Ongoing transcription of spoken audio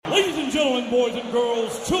gentlemen, boys and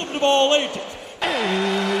girls, children of all ages.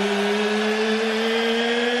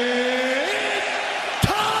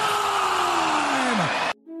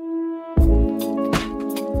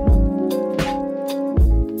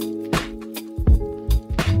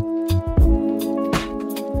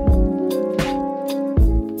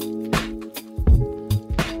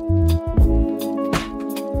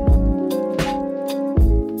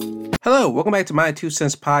 Hello, welcome back to My 2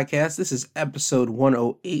 Cents Podcast. This is episode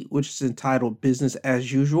 108, which is entitled Business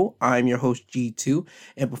as Usual. I'm your host, G2.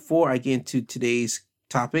 And before I get into today's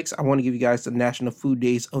topics, I want to give you guys the National Food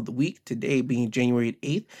Days of the week. Today being January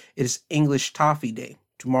 8th, it is English Toffee Day.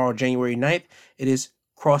 Tomorrow, January 9th, it is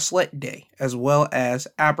Croissant Day, as well as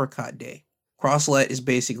Apricot Day. Croissant is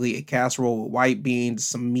basically a casserole with white beans,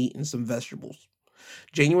 some meat, and some vegetables.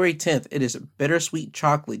 January 10th, it is Bittersweet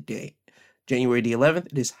Chocolate Day. January the 11th,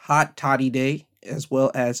 it is Hot Toddy Day, as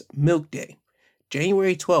well as Milk Day.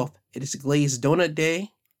 January 12th, it is Glazed Donut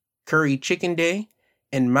Day, Curry Chicken Day,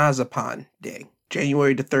 and Mazapan Day.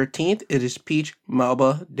 January the 13th, it is Peach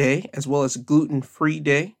Melba Day, as well as Gluten Free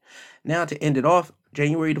Day. Now to end it off,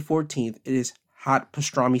 January the 14th, it is Hot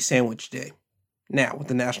Pastrami Sandwich Day. Now, with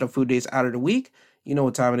the National Food Days out of the week, you know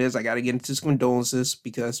what time it is. I got to get into some condolences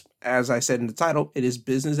because, as I said in the title, it is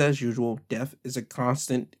business as usual. Death is a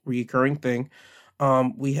constant, reoccurring thing.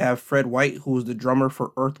 We have Fred White, who was the drummer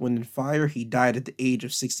for Earth, Wind & Fire. He died at the age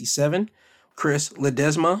of 67. Chris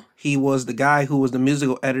Ledesma, he was the guy who was the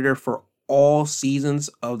musical editor for all seasons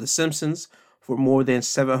of The Simpsons for more than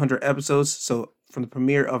 700 episodes. So from the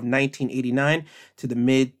premiere of 1989 to the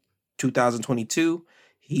mid-2022,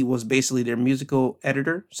 he was basically their musical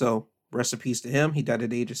editor. So rest in peace to him. He died at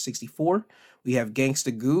the age of 64. We have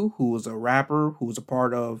Gangsta Goo, who was a rapper who was a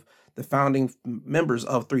part of the founding members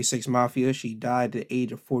of 3 6 Mafia. She died at the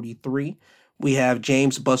age of 43. We have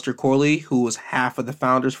James Buster Corley, who was half of the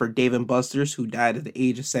founders for Dave & Buster's, who died at the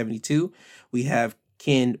age of 72. We have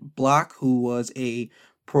Ken Block, who was a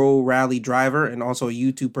pro rally driver and also a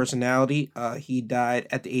YouTube personality. He died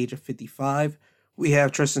at the age of 55. We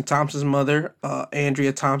have Tristan Thompson's mother,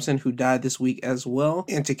 Andrea Thompson, who died this week as well.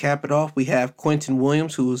 And to cap it off, we have Quentin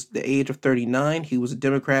Williams, who was the age of 39. He was a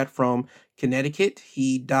Democrat from Connecticut.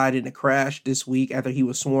 He died in a crash this week after he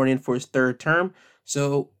was sworn in for his third term.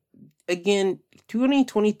 So, again,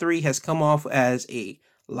 2023 has come off as a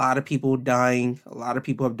lot of people dying. A lot of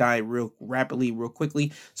people have died real rapidly, real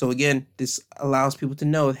quickly. So again, this allows people to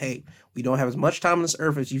know, hey, we don't have as much time on this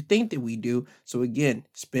earth as you think that we do. So again,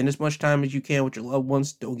 spend as much time as you can with your loved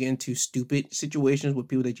ones. Don't get into stupid situations with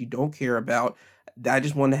people that you don't care about. I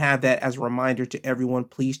just want to have that as a reminder to everyone.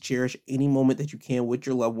 Please cherish any moment that you can with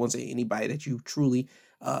your loved ones and anybody that you truly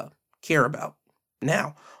care about.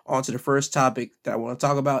 Now, on to the first topic that I want to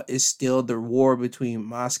talk about is still the war between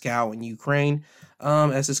Moscow and Ukraine.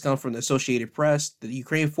 As this comes from the Associated Press, the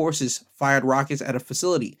Ukraine forces fired rockets at a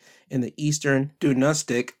facility in the eastern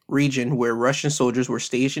Donetsk region where Russian soldiers were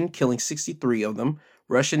stationed, killing 63 of them.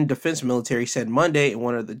 Russian defense military said Monday in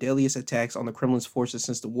one of the deadliest attacks on the Kremlin's forces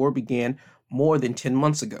since the war began more than 10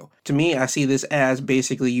 months ago. To me, I see this as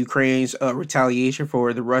basically Ukraine's retaliation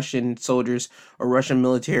for the Russian soldiers or Russian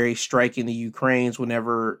military striking the Ukrainians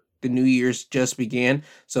whenever the New Year's just began.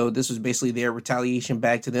 So this was basically their retaliation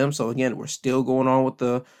back to them. So again, we're still going on with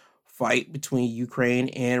the fight between Ukraine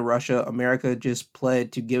and Russia. America just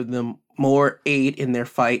pled to give them more aid in their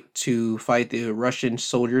fight to fight the Russian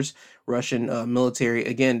soldiers, Russian military.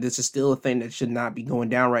 Again, this is still a thing that should not be going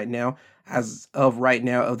down right now. As of right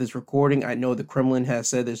now of this recording, I know the Kremlin has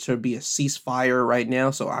said there should be a ceasefire right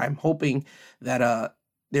now. So I'm hoping that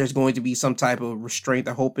there's going to be some type of restraint.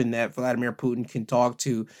 I'm hoping that Vladimir Putin can talk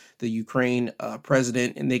to the Ukraine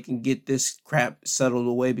president and they can get this crap settled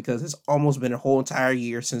away, because it's almost been a whole entire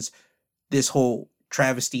year since this whole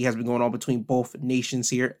travesty has been going on between both nations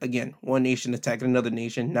here. Again, one nation attacking another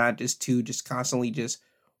nation, not just two, just constantly just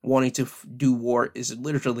wanting to do war. Is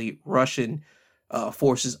literally Russian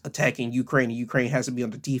forces attacking Ukraine, and Ukraine has to be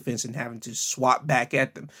on the defense and having to swap back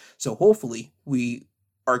at them. So hopefully we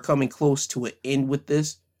are coming close to an end with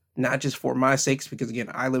this, not just for my sakes, because again,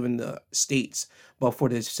 I live in the States, but for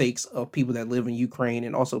the sakes of people that live in Ukraine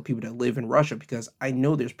and also people that live in Russia, because I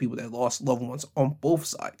know there's people that lost loved ones on both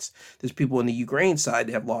sides. There's people on the Ukraine side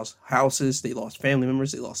that have lost houses, they lost family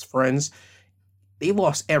members, they lost friends, they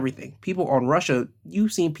lost everything. People on Russia,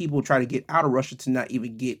 you've seen people try to get out of Russia to not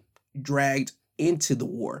even get dragged into the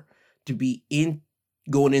war, to be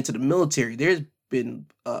going into the military. There's been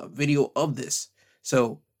a video of this.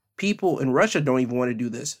 So people in Russia don't even want to do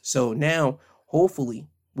this. So now, hopefully,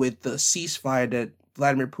 with the ceasefire that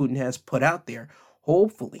Vladimir Putin has put out there,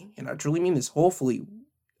 hopefully, and I truly mean this, hopefully,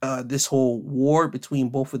 this whole war between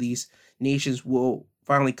both of these nations will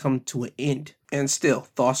finally come to an end. And still,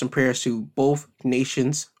 thoughts and prayers to both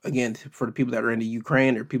nations. Again, for the people that are in the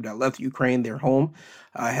Ukraine or people that left Ukraine, their home,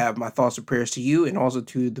 I have my thoughts and prayers to you, and also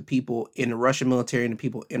to the people in the Russian military and the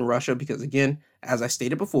people in Russia, because again, as I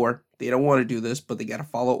stated before, they don't want to do this, but they got to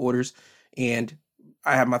follow orders. And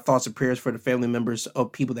I have my thoughts and prayers for the family members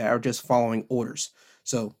of people that are just following orders.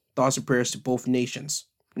 So thoughts and prayers to both nations.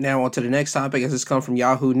 Now on to the next topic, as this comes from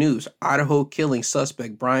Yahoo News. Idaho killing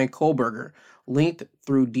suspect Bryan Kohberger linked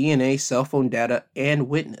through DNA, cell phone data, and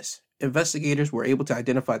witness. Investigators were able to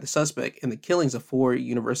identify the suspect in the killings of 4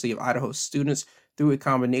 University of Idaho students through a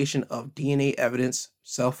combination of DNA evidence,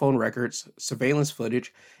 cell phone records, surveillance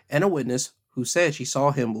footage, and a witness who said she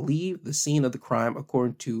saw him leave the scene of the crime,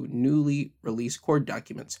 according to newly released court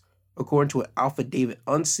documents. According to an affidavit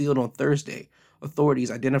unsealed on Thursday,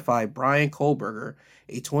 authorities identified Bryan Kohberger,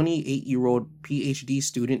 a 28-year-old PhD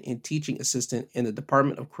student and teaching assistant in the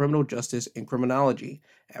Department of Criminal Justice and Criminology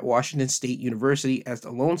at Washington State University, as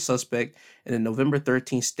the lone suspect in the November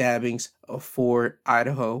 13 stabbings of 4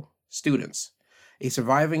 Idaho students. A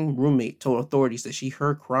surviving roommate told authorities that she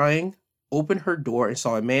heard crying, opened her door, and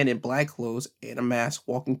saw a man in black clothes and a mask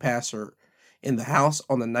walking past her in the house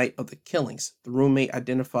on the night of the killings. The roommate,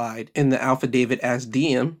 identified in the affidavit as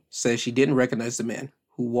DM, says she didn't recognize the man,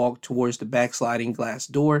 who walked towards the backsliding glass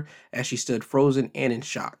door as she stood frozen and in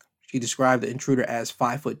shock. She described the intruder as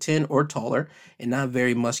 5'10" or taller and not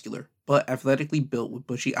very muscular, but athletically built with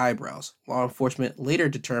bushy eyebrows. Law enforcement later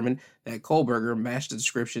determined that Kohberger matched the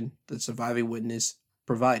description the surviving witness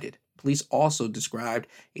provided. Police also described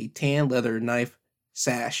a tan leather knife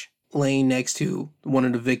sash laying next to one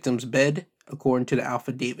of the victims' bed, according to the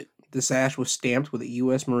affidavit. The sash was stamped with a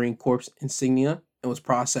U.S. Marine Corps insignia and was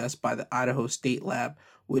processed by the Idaho State Lab,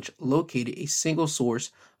 which located a single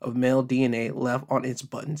source of male DNA left on its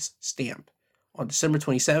buttons stamp. On December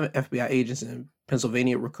 27, FBI agents in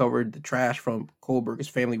Pennsylvania recovered the trash from Kohberger's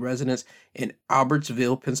family residence in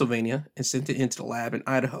Albertsville, Pennsylvania, and sent it into the lab in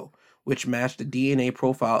Idaho, which matched the DNA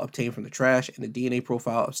profile obtained from the trash and the DNA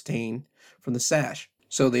profile obtained from the sash.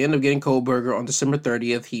 So they ended up getting Kohberger on December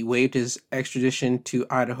 30th. He waived his extradition to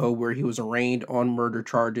Idaho, where he was arraigned on murder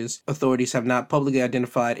charges. Authorities have not publicly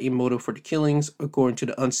identified a motive for the killings. According to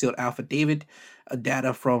the unsealed affidavit,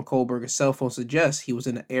 data from Kohberger's cell phone suggests he was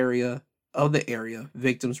in the area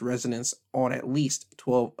victim's residence on at least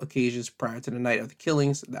 12 occasions prior to the night of the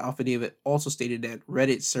killings. The affidavit also stated that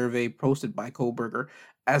Reddit survey posted by Kohberger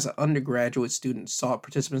as an undergraduate student sought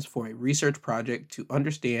participants for a research project to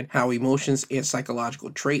understand how emotions and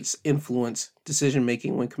psychological traits influence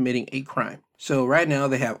decision-making when committing a crime. So right now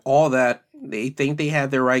they have all that. They think they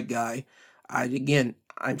have their right guy.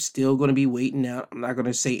 I'm still going to be waiting out. I'm not going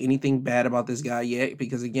to say anything bad about this guy yet,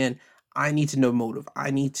 because again, I need to know motive.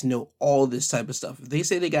 I need to know all this type of stuff. If they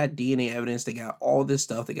say they got DNA evidence, they got all this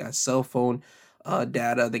stuff, they got cell phone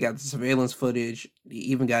data, they got the surveillance footage, they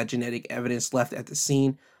even got genetic evidence left at the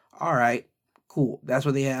scene. All right, cool. That's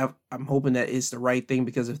what they have. I'm hoping that it's the right thing,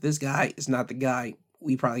 because if this guy is not the guy,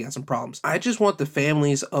 we probably got some problems. I just want the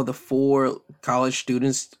families of the 4 college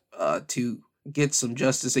students to get some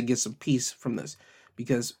justice and get some peace from this,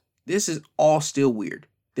 because this is all still weird.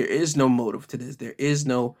 There is no motive to this. There is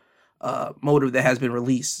no motive that has been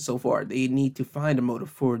released so far. They need to find a motive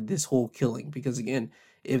for this whole killing, because again,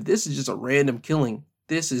 if this is just a random killing,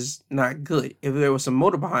 this is not good. If there was some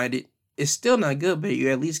motive behind it, it's still not good, but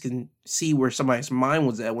you at least can see where somebody's mind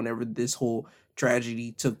was at whenever this whole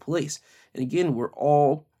tragedy took place. And again, we're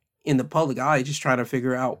all in the public eye just trying to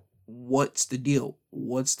figure out what's the deal,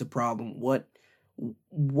 what's the problem,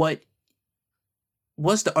 what's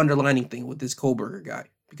the underlining thing with this Kohberger guy?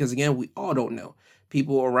 Because again, we all don't know.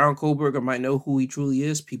 People around Kohberger might know who he truly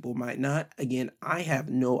is. People might not. Again, I have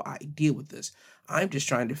no idea with this. I'm just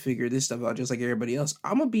trying to figure this stuff out just like everybody else.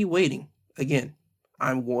 I'm going to be waiting. Again,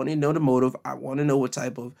 I want to know the motive. I want to know what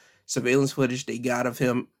type of surveillance footage they got of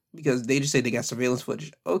him, because they just say they got surveillance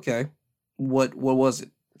footage. Okay, what was it?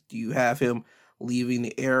 Do you have him leaving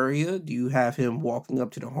the area? Do you have him walking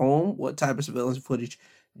up to the home? What type of surveillance footage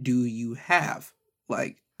do you have?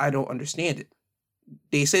 Like, I don't understand it.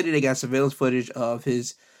 They say that they got surveillance footage of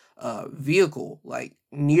his vehicle, like,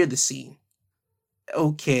 near the scene.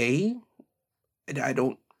 Okay. I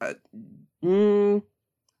don't...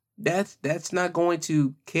 that's not going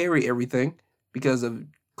to carry everything, because of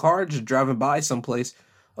car just driving by someplace.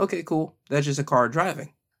 Okay, cool. That's just a car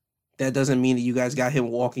driving. That doesn't mean that you guys got him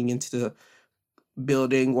walking into the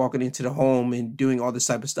building, walking into the home, and doing all this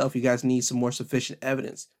type of stuff. You guys need some more sufficient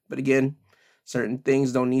evidence. But again, Certain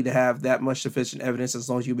things don't need to have that much sufficient evidence as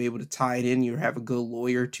long as you'll be able to tie it in. You have a good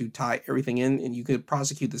lawyer to tie everything in, and you could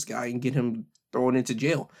prosecute this guy and get him thrown into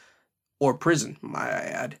jail or prison, might I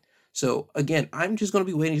add. So again, I'm just going to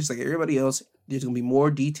be waiting just like everybody else. There's going to be more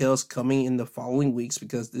details coming in the following weeks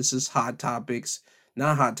because this is hot topics.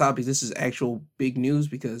 Not hot topics, this is actual big news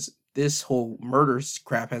because this whole murder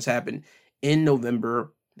crap has happened in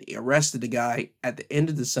November. They arrested the guy at the end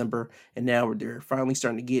of December, and now they're finally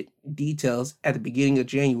starting to get details at the beginning of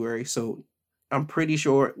January. So I'm pretty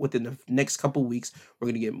sure within the next couple weeks, we're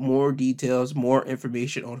going to get more details, more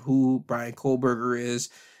information on who Bryan Kohberger is,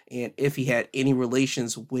 and if he had any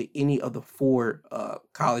relations with any of the four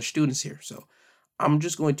college students here. So I'm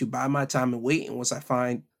just going to bide my time and wait, and once I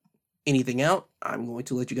find anything out, I'm going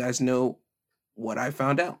to let you guys know what I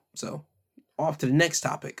found out. So off to the next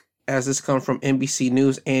topic. As this comes from NBC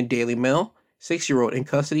News and Daily Mail, 6-year-old in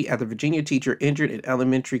custody after Virginia teacher injured in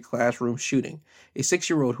elementary classroom shooting. A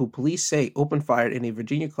 6-year-old who police say opened fire in a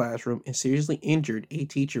Virginia classroom and seriously injured a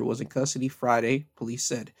teacher was in custody Friday, police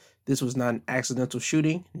said. This was not an accidental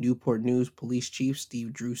shooting, Newport News Police Chief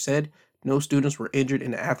Steve Drew said. No students were injured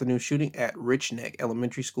in the afternoon shooting at Rich Neck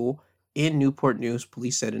Elementary School in Newport News,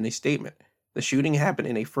 police said in a statement. The shooting happened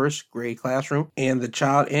in a first-grade classroom, and the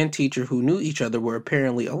child and teacher who knew each other were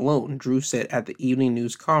apparently alone, Drew said at the evening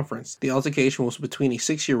news conference. The altercation was between a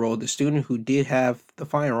 6-year-old, the student who did have the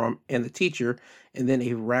firearm, and the teacher, and then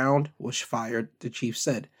a round was fired, the chief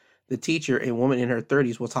said. The teacher, a woman in her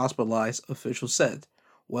 30s, was hospitalized, officials said.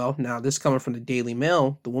 Well, now this coming from the Daily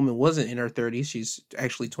Mail, the woman wasn't in her 30s, she's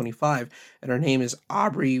actually 25, and her name is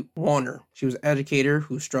Aubrey Warner. She was an educator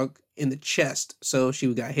who struck in the chest, so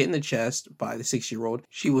she got hit in the chest by the 6-year-old.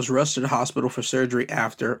 She was rushed to the hospital for surgery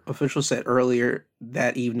after. Officials said earlier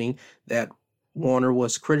that evening that Warner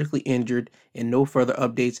was critically injured and no further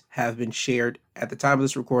updates have been shared. At the time of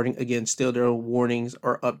this recording, again, still there are warnings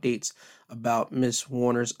or updates about Miss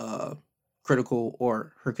Warner's critical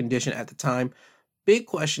or her condition at the time. Big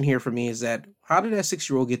question here for me is that how did that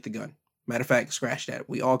 6-year-old get the gun? Matter of fact, scratch that.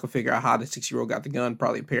 We all can figure out how the 6-year-old got the gun.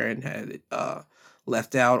 Probably a parent had it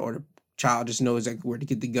left out, or the child just knows exactly where to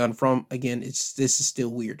get the gun from. Again, this is still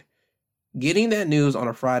weird. Getting that news on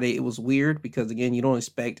a Friday, it was weird because again, you don't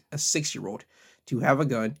expect a 6-year-old to have a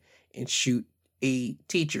gun and shoot a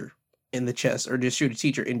teacher in the chest, or just shoot a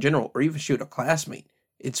teacher in general, or even shoot a classmate.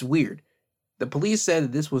 It's weird. The police said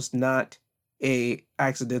that this was not a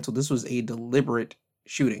accidental, this was a deliberate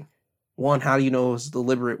shooting. One, how do you know it was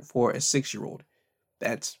deliberate for a 6-year-old?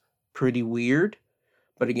 That's pretty weird.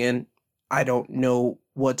 But again, I don't know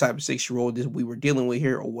what type of 6-year-old we were dealing with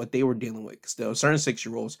here or what they were dealing with. Because there are certain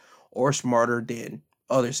 6-year-olds are smarter than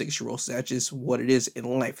other 6-year-olds. That's just what it is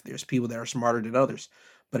in life. There's people that are smarter than others.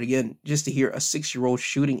 But again, just to hear a 6-year-old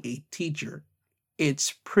shooting a teacher,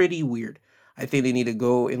 it's pretty weird. I think they need to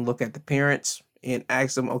go and look at the parents and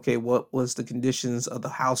ask them, okay, what was the conditions of the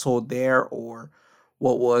household there, or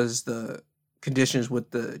what was the conditions with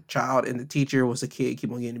the child and the teacher? Was the kid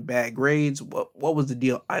keep on getting bad grades? What was the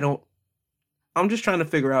deal? I'm just trying to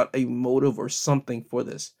figure out a motive or something for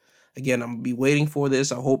this. Again, I'm going to be waiting for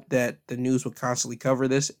this. I hope that the news will constantly cover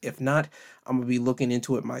this. If not, I'm going to be looking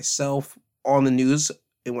into it myself on the news.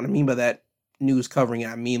 And what I mean by that, news covering it,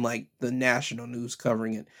 I mean like the national news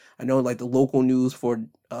covering it. I know like the local news for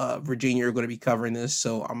Virginia are going to be covering this,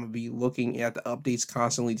 so I'm going to be looking at the updates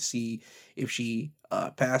constantly to see if she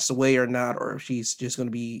passed away or not, or if she's just going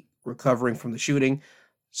to be recovering from the shooting.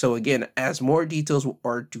 So again, as more details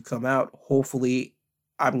are to come out, hopefully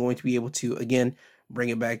I'm going to be able to, again, bring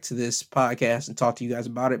it back to this podcast and talk to you guys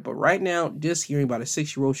about it. But right now, just hearing about a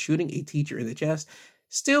 6-year-old shooting a teacher in the chest,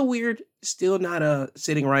 still weird, still not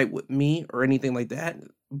sitting right with me or anything like that.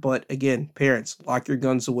 But again, parents, lock your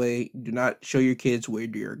guns away. Do not show your kids where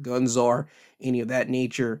your guns are, any of that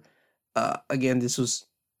nature. Again, this was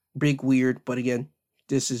big weird, but again,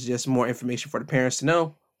 this is just more information for the parents to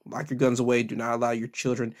know. Lock your guns away. Do not allow your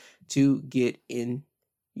children to get in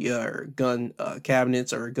your gun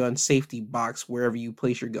cabinets or gun safety box wherever you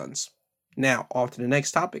place your guns. Now, off to the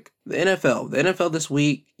next topic. The NFL. The NFL this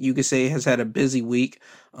week, you could say, has had a busy week.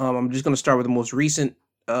 I'm just going to start with the most recent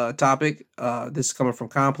topic. This is coming from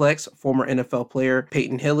Complex. Former NFL player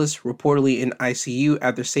Peyton Hillis reportedly in ICU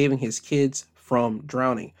after saving his kids from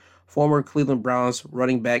drowning. Former Cleveland Browns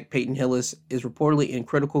running back Peyton Hillis is reportedly in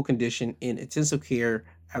critical condition in intensive care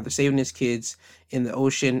after saving his kids in the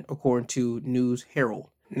ocean, according to News Herald.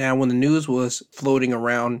 Now, when the news was floating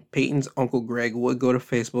around, Peyton's uncle Greg would go to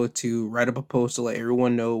Facebook to write up a post to let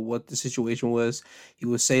everyone know what the situation was. He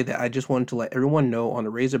would say that I just wanted to let everyone know on the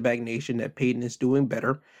Razorback Nation that Peyton is doing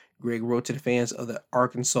better. Greg wrote to the fans of the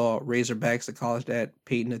Arkansas Razorbacks, the college that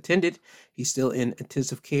Peyton attended. He's still in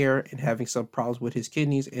intensive care and having some problems with his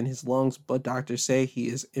kidneys and his lungs, but doctors say he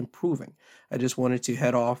is improving. I just wanted to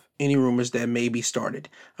head off any rumors that may be started.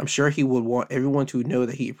 I'm sure he would want everyone to know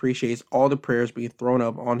that he appreciates all the prayers being thrown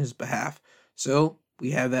up on his behalf. So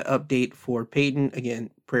we have that update for Peyton. Again,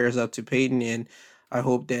 prayers up to Peyton, and I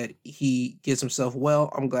hope that he gets himself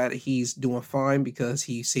well. I'm glad that he's doing fine because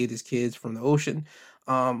he saved his kids from the ocean.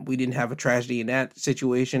 We didn't have a tragedy in that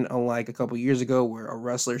situation, unlike a couple years ago where a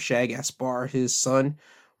wrestler, Shag Gaspar, his son,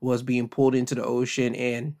 was being pulled into the ocean,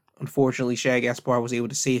 and unfortunately Shag Gaspar was able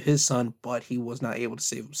to save his son, but he was not able to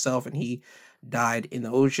save himself, and he died in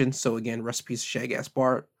the ocean. So again, rest in peace to Shag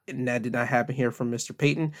Gaspar. And that did not happen here from Mr.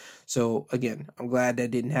 Peyton. So again, I'm glad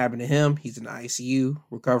that didn't happen to him. He's in the ICU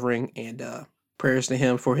recovering, and prayers to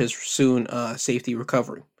him for his soon safety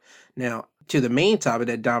recovery. Now, to the main topic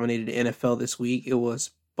that dominated the NFL this week, it was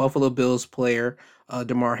Buffalo Bills player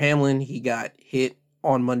Damar Hamlin. He got hit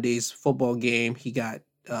on Monday's football game. He got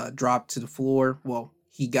dropped to the floor. Well,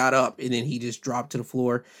 he got up and then he just dropped to the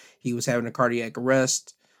floor. He was having a cardiac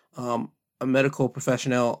arrest. A medical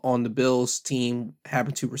professional on the Bills team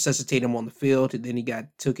happened to resuscitate him on the field, and then he got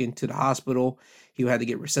taken to the hospital. He had to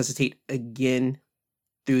get resuscitated again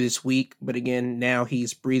through this week, but again, now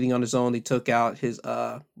he's breathing on his own. They took out his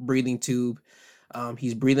breathing tube.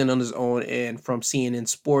 He's breathing on his own, and from CNN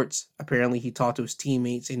Sports, apparently he talked to his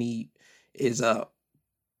teammates, and he is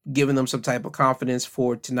giving them some type of confidence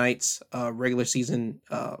for tonight's regular season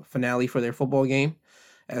finale for their football game.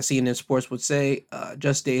 As CNN Sports would say,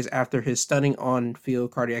 just days after his stunning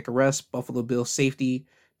on-field cardiac arrest, Buffalo Bills safety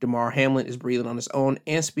Damar Hamlin is breathing on his own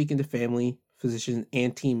and speaking to family, physicians,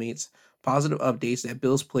 and teammates. Positive updates that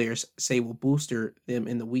Bills players say will booster them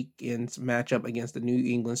in the weekend's matchup against the New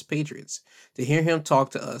England Patriots. To hear him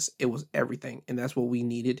talk to us, it was everything, and that's what we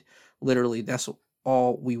needed. Literally, that's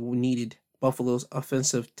all we needed. Buffalo's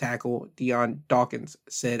offensive tackle Deion Dawkins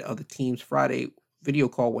said of the team's Friday video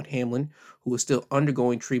call with Hamlin, who was still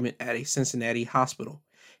undergoing treatment at a Cincinnati hospital.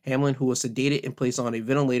 Hamlin, who was sedated and placed on a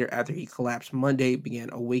ventilator after he collapsed Monday,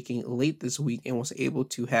 began awaking late this week and was able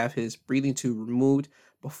to have his breathing tube removed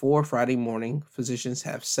before Friday morning, physicians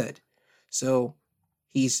have said. So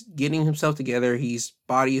he's getting himself together. His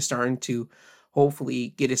body is starting to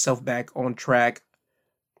hopefully get itself back on track.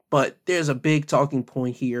 But there's a big talking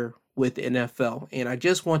point here with the NFL, and I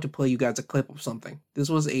just want to play you guys a clip of something. This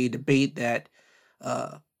was a debate that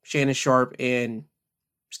Shannon Sharpe and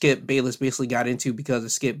Skip Bayless basically got into because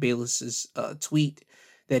of Skip Bayless's tweet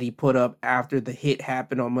that he put up after the hit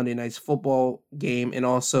happened on Monday night's football game, and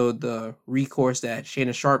also the recourse that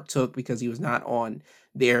Shannon Sharpe took because he was not on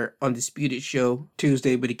their Undisputed show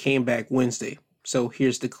Tuesday, but he came back Wednesday. So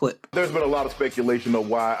here's the clip. There's been a lot of speculation of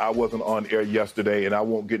why I wasn't on air yesterday, and I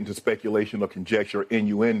won't get into speculation or conjecture,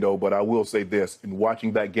 innuendo, but I will say this. In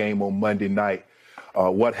watching that game on Monday night,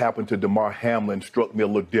 what happened to Damar Hamlin struck me a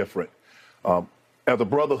little different. As a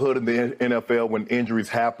brotherhood in the NFL, when injuries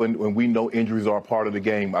happen, when we know injuries are a part of the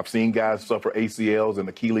game, I've seen guys suffer ACLs and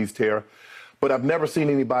Achilles tear, but I've never seen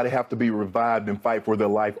anybody have to be revived and fight for their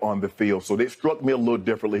life on the field. So it struck me a little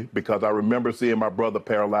differently because I remember seeing my brother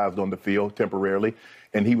paralyzed on the field temporarily,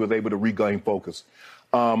 and he was able to regain focus.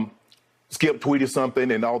 Skip tweeted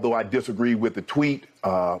something, and although I disagree with the tweet,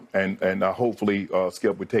 and hopefully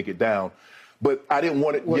Skip would take it down, but I didn't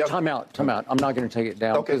want it. Well, time out. I'm not going to take it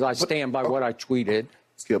down because I stand by what I tweeted.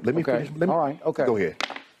 Skip, let me finish. All right, okay. Go ahead.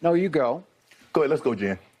 No, you go. Go ahead, let's go,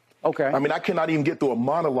 Jen. Okay. I mean, I cannot even get through a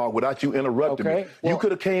monologue without you interrupting me. Well, you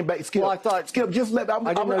could have came back. Skip, well, I thought, Skip, just let.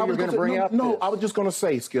 I didn't know you were going to bring up No, this. I was just going to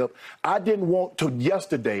say, Skip, I didn't want to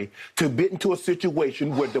yesterday to get into a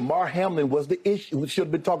situation where Damar Hamlin was the issue. We should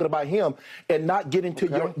have been talking about him and not get into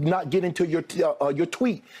your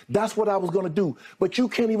tweet. That's what I was going to do. But you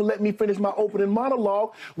can't even let me finish my opening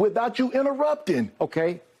monologue without you interrupting.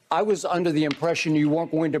 Okay. I was under the impression you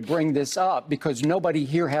weren't going to bring this up because nobody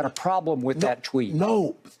here had a problem with that tweet.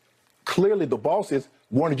 No. Clearly, the bosses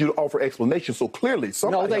wanted you to offer explanations, so clearly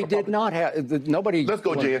somebody. No, they did not have. Nobody. Let's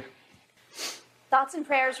go, Jen. Thoughts and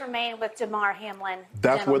prayers remain with Damar Hamlin.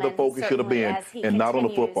 That's where the focus should have been, and not on the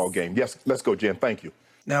football game. Yes, let's go, Jen. Thank you.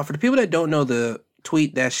 Now, for the people that don't know, the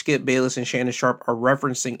tweet that Skip Bayless and Shannon Sharpe are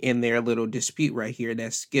referencing in their little dispute right here,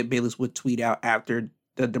 that Skip Bayless would tweet out after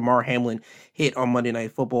the Damar Hamlin hit on Monday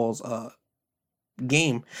Night Football's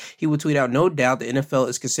game, he would tweet out, "No doubt the NFL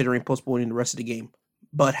is considering postponing the rest of the game.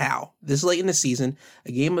 But how? This late in the season,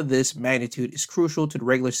 a game of this magnitude is crucial to the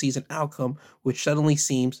regular season outcome, which suddenly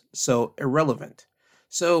seems so irrelevant."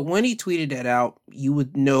 So when he tweeted that out, you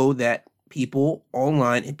would know that people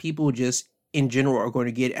online and people just in general are going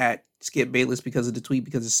to get at Skip Bayless because of the tweet,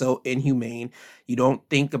 because it's so inhumane. You don't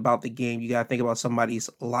think about the game. You got to think about somebody's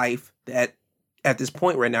life that at this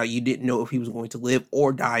point right now, you didn't know if he was going to live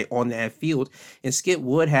or die on that field. And Skip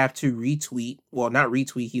would have to retweet. Well, not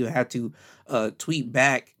retweet. He would have to tweet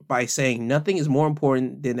back by saying, nothing is more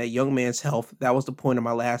important than that young man's health. That was the point of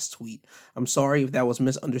my last tweet. I'm sorry if that was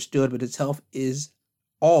misunderstood, but his health is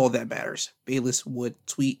all that matters. Bayless would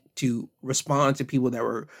tweet to respond to people that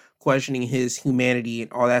were questioning his humanity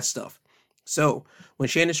and all that stuff. So when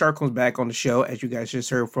Shannon Sharpe comes back on the show, as you guys just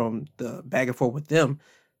heard from the back and forth with them,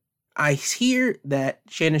 I hear that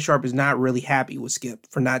Shannon Sharpe is not really happy with Skip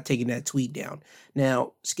for not taking that tweet down.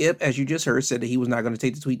 Now, Skip, as you just heard, said that he was not going to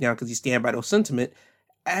take the tweet down because he stand by those sentiment.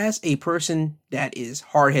 As a person that is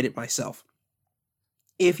hard-headed myself,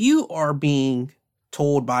 if you are being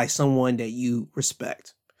told by someone that you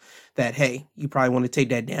respect that, hey, you probably want to take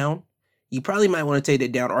that down, you probably might want to take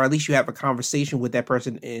that down, or at least you have a conversation with that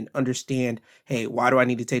person and understand, hey, why do I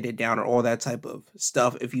need to take that down, or all that type of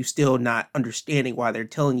stuff. If you still not understanding why they're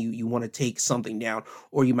telling you you want to take something down,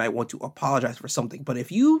 or you might want to apologize for something. But if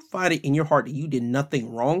you find it in your heart that you did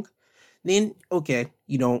nothing wrong, then okay,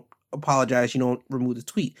 you don't apologize, you don't remove the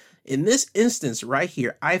tweet. In this instance right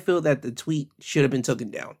here, I feel that the tweet should have been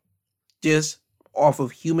taken down. Just off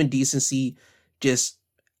of human decency, just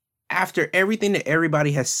after everything that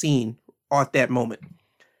everybody has seen at that moment,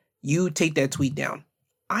 you take that tweet down.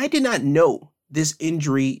 I did not know this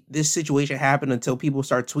injury, this situation happened until people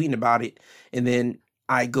start tweeting about it. And then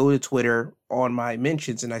I go to Twitter on my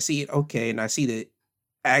mentions and I see it, okay, and I see the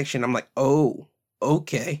action. I'm like, oh,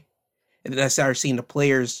 okay. And then I started seeing the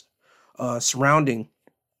players surrounding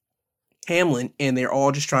Hamlin, and they're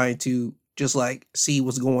all just trying to just like see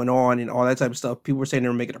what's going on and all that type of stuff. People were saying they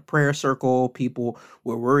were making a prayer circle. People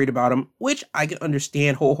were worried about him, which I can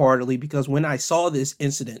understand wholeheartedly, because when I saw this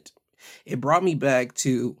incident, it brought me back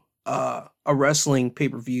to a wrestling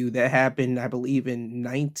pay-per-view that happened, I believe, in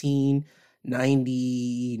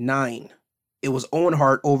 1999. It was Owen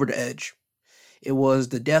Hart over the Edge. It was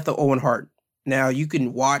the death of Owen Hart. Now, you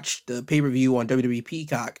can watch the pay-per-view on WWE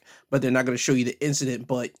Peacock, but they're not going to show you the incident,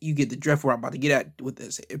 but you get the drift where I'm about to get at with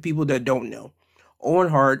this. If people that don't know, Owen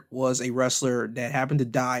Hart was a wrestler that happened to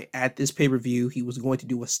die at this pay-per-view. He was going to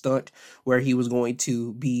do a stunt where he was going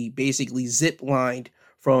to be basically zip-lined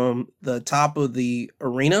from the top of the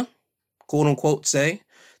arena, quote-unquote say,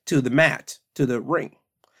 to the mat, to the ring.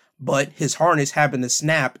 But his harness happened to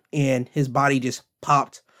snap, and his body just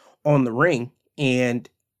popped on the ring, and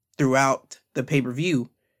throughout the pay-per-view,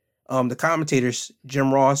 the commentators,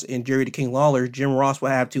 Jim Ross and Jerry the King Lawler, Jim Ross will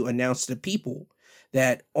have to announce to the people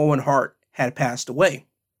that Owen Hart had passed away.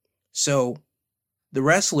 So the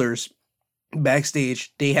wrestlers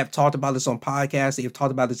backstage, they have talked about this on podcasts. They have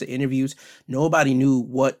talked about this in interviews. Nobody knew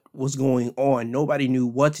what was going on. Nobody knew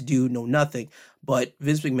what to do, no nothing. But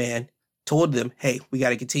Vince McMahon told them, hey, we got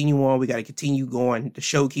to continue on. We got to continue going. The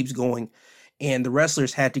show keeps going. And the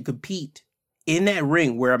wrestlers had to compete in that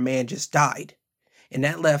ring where a man just died. And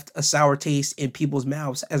that left a sour taste in people's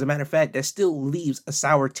mouths. As a matter of fact, that still leaves a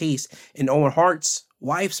sour taste in Owen Hart's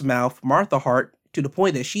wife's mouth, Martha Hart, to the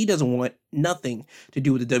point that she doesn't want nothing to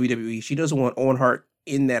do with the WWE. She doesn't want Owen Hart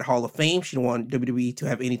in that Hall of Fame. She don't want WWE to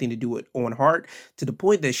have anything to do with Owen Hart, to the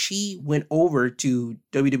point that she went over to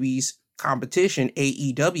WWE's competition,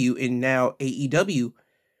 AEW, and now AEW,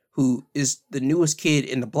 who is the newest kid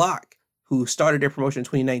in the block, who started their promotion in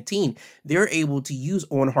 2019, they're able to use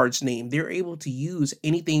Owen Hart's name. They're able to use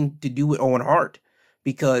anything to do with Owen Hart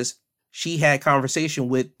because she had conversation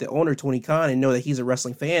with the owner, Tony Khan, and know that he's a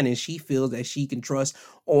wrestling fan, and she feels that she can trust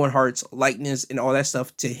Owen Hart's likeness and all that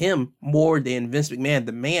stuff to him more than Vince McMahon,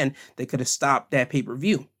 the man that could have stopped that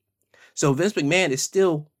pay-per-view. So Vince McMahon is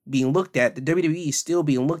still being looked at. The WWE is still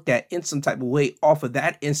being looked at in some type of way off of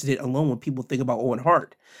that incident alone when people think about Owen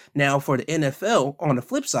Hart. Now, for the NFL, on the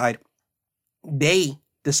flip side, they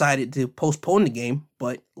decided to postpone the game,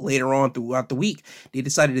 but later on throughout the week, they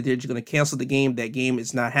decided that they're just going to cancel the game. That game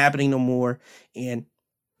is not happening no more, and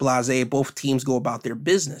blasé, both teams go about their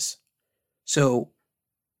business. So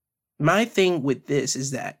my thing with this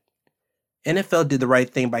is that NFL did the right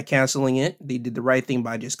thing by canceling it. They did the right thing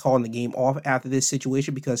by just calling the game off after this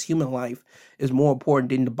situation, because human life is more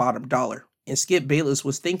important than the bottom dollar. And Skip Bayless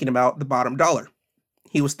was thinking about the bottom dollar.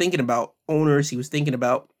 He was thinking about owners. He was thinking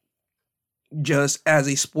about, just as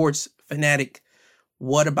a sports fanatic,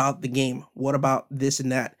 what about the game? What about this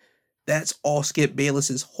and that? That's all Skip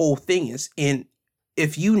Bayless's whole thing is. And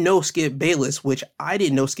if you know Skip Bayless, which I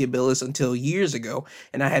didn't know Skip Bayless until years ago,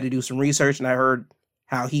 and I had to do some research, and I heard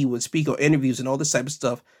how he would speak on interviews and all this type of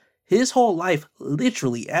stuff, his whole life,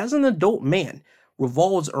 literally, as an adult man,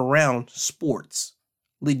 revolves around sports.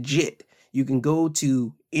 legit. You can go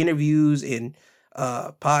to interviews and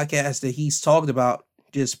podcasts that he's talked about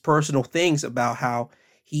just personal things about how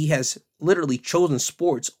he has literally chosen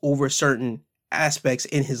sports over certain aspects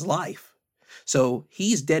in his life. So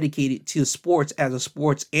he's dedicated to sports as a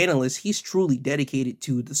sports analyst. He's truly dedicated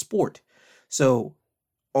to the sport. So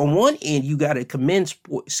on one end, you got to commend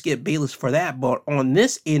Skip Bayless for that. But on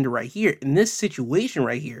this end right here, in this situation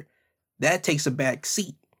right here, that takes a back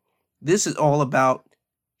seat. This is all about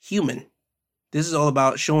human. This is all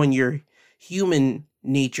about showing your human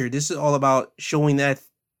nature. This is all about showing that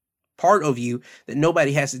part of you that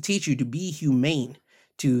nobody has to teach you, to be humane,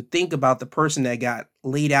 to think about the person that got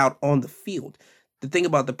laid out on the field, to think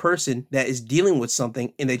about the person that is dealing with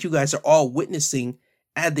something and that you guys are all witnessing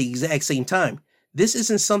at the exact same time. This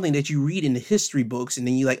isn't something that you read in the history books and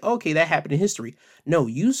then you're like, okay, that happened in history. No,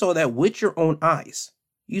 you saw that with your own eyes.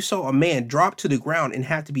 You saw a man drop to the ground and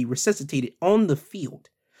have to be resuscitated on the field.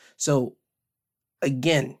 So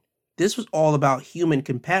again, this was all about human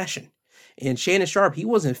compassion. And Shannon Sharpe, he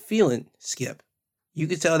wasn't feeling Skip. You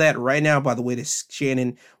could tell that right now by the way that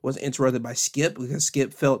Shannon was interrupted by Skip, because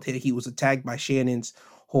Skip felt that he was attacked by Shannon's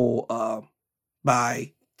whole,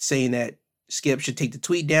 by saying that Skip should take the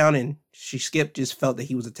tweet down, and Skip just felt that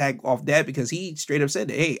he was attacked off that because he straight up said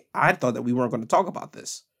that, hey, I thought that we weren't going to talk about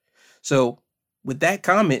this. So with that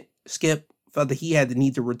comment, Skip felt that he had the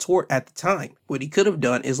need to retort at the time. What he could have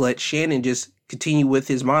done is let Shannon just continue with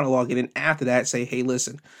his monologue, and then after that say, hey,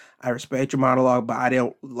 listen, I respect your monologue, but I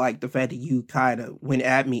don't like the fact that you kind of went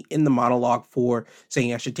at me in the monologue for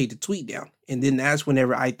saying I should take the tweet down. And then that's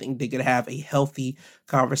whenever I think they could have a healthy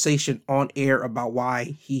conversation on air about why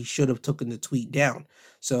he should have taken the tweet down.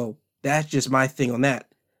 So that's just my thing on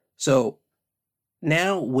that. So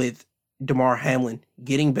now with Damar Hamlin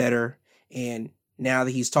getting better, and now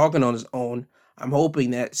that he's talking on his own, I'm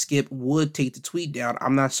hoping that Skip would take the tweet down.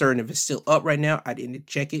 I'm not certain if it's still up right now. I didn't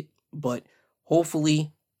check it, but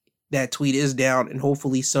hopefully that tweet is down, and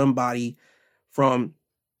hopefully somebody from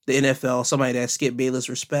the NFL, somebody that Skip Bayless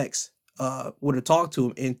respects, would have talked to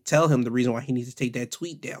him and tell him the reason why he needs to take that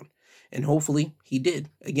tweet down. And hopefully he did.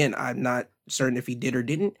 Again, I'm not certain if he did or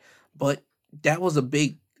didn't, but that was a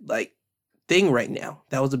big thing right now.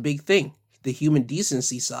 That was a big thing, the human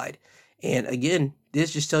decency side. And again,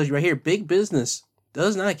 this just tells you right here, big business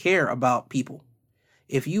does not care about people.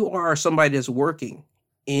 If you are somebody that's working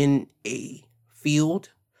in a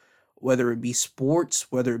field, whether it be sports,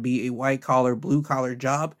 whether it be a white collar, blue collar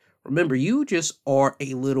job, remember, you just are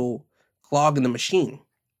a little clog in the machine.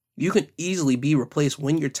 You can easily be replaced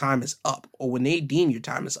when your time is up, or when they deem your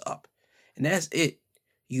time is up. And that's it.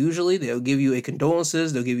 Usually they'll give you a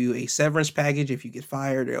condolences, they'll give you a severance package if you get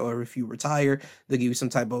fired, or if you retire, they'll give you some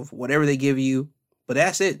type of whatever they give you. But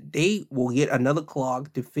that's it. They will get another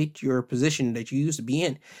clog to fit your position that you used to be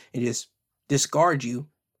in and just discard you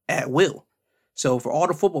at will. So for all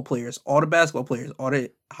the football players, all the basketball players, all the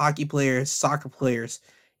hockey players, soccer players,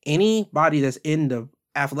 anybody that's in the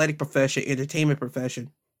athletic profession, entertainment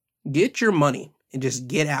profession, get your money and just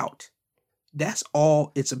get out. That's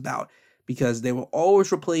all it's about, because they will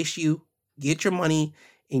always replace you. Get your money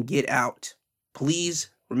and get out. Please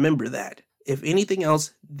remember that. If anything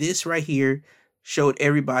else, this right here showed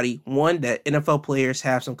everybody, one, that NFL players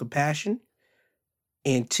have some compassion,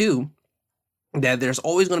 and two, that there's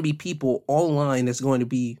always going to be people online that's going to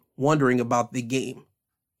be wondering about the game,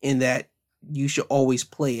 and that you should always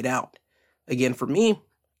play it out. Again, for me,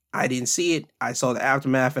 I didn't see it. I saw the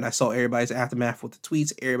aftermath, and I saw everybody's aftermath with the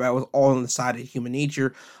tweets. Everybody was all on the side of human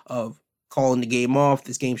nature of calling the game off.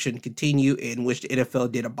 This game shouldn't continue, in which the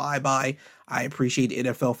NFL did a bye-bye. I appreciate the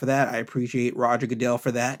NFL for that. I appreciate Roger Goodell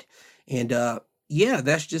for that. And yeah,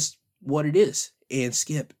 that's just what it is. And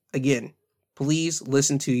Skip, again, please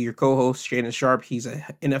listen to your co-host, Shannon Sharpe. He's an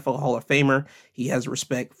NFL Hall of Famer. He has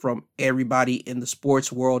respect from everybody in the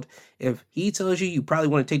sports world. If he tells you you probably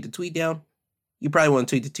want to take the tweet down, you probably want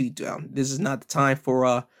to take the tweet down. This is not the time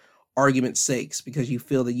for argument's sakes because you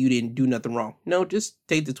feel that you didn't do nothing wrong. No, just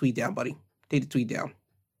take the tweet down, buddy. Take the tweet down.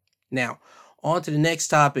 Now, on to the next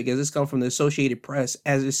topic, as this comes from the Associated Press.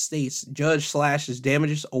 As it states, judge slashes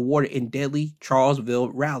damages awarded in deadly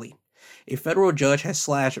Charlottesville rally. A federal judge has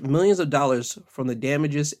slashed millions of dollars from the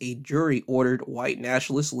damages a jury ordered white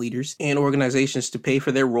nationalist leaders and organizations to pay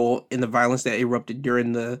for their role in the violence that erupted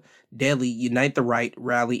during the deadly Unite the Right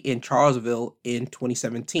rally in Charlottesville in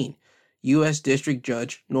 2017. U.S. District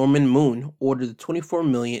Judge Norman Moon ordered the $24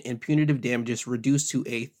 million in punitive damages reduced to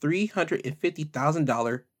a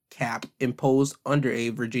 $350,000 cap imposed under a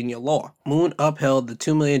Virginia law. Moon upheld the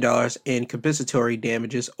 $2 million in compensatory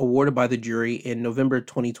damages awarded by the jury in November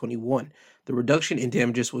 2021. The reduction in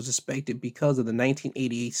damages was expected because of the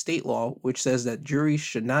 1988 state law, which says that juries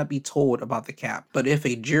should not be told about the cap. But if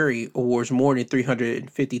a jury awards more than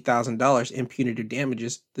 $350,000 in punitive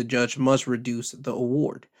damages, the judge must reduce the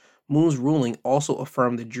award. Moon's ruling also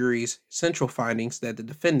affirmed the jury's central findings that the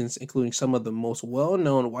defendants, including some of the most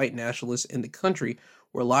well-known white nationalists in the country,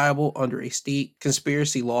 were liable under a state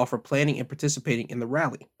conspiracy law for planning and participating in the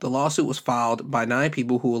rally. The lawsuit was filed by 9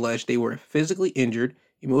 people who alleged they were physically injured,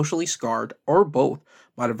 emotionally scarred, or both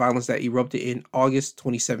by the violence that erupted in August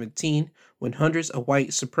 2017 when hundreds of white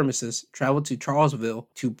supremacists traveled to Charlottesville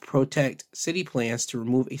to protest city plans to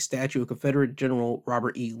remove a statue of Confederate General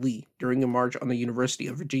Robert E. Lee. During a march on the University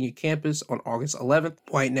of Virginia campus on August 11th,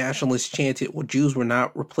 white nationalists chanted, "Well, Jews will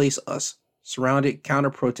not replace us," surrounded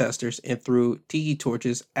counter-protesters and threw tiki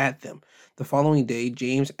torches at them. The following day,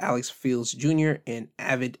 James Alex Fields Jr., an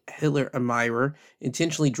avid Hitler admirer,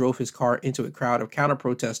 intentionally drove his car into a crowd of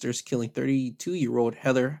counter-protesters, killing 32-year-old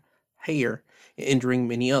Heather Heyer and injuring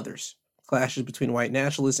many others. Clashes between white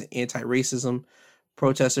nationalists and anti-racism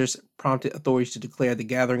protesters prompted authorities to declare the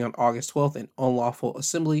gathering on August 12th an unlawful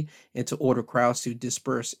assembly and to order crowds to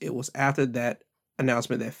disperse. It was after that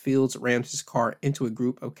announcement that Fields rammed his car into a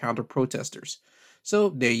group of counter-protesters. So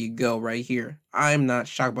there you go right here. I'm not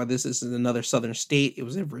shocked by this. This is another southern state. It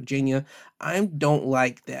was in Virginia. I don't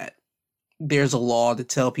like that there's a law to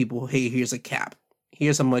tell people, hey, here's a cap.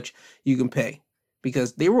 Here's how much you can pay.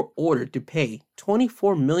 Because they were ordered to pay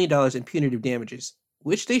 $24 million in punitive damages,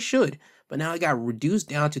 which they should. But now it got reduced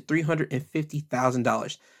down to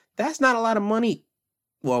 $350,000. That's not a lot of money.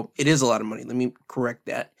 Well, it is a lot of money. Let me correct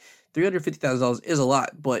that. $350,000 is a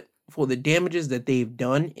lot, but for the damages that they've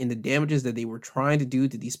done and the damages that they were trying to do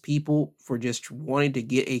to these people for just wanting to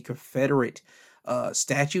get a Confederate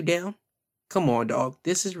statue down, come on, dog.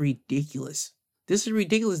 This is ridiculous. This is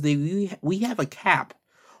ridiculous. We have a cap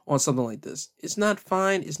on something like this. It's not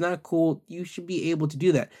fine. It's not cool. You should be able to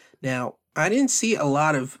do that. Now, I didn't see a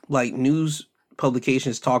lot of news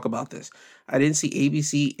publications talk about this. I didn't see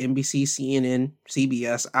ABC, NBC, CNN,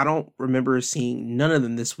 CBS. I don't remember seeing none of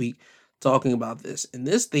them this week talking about this. And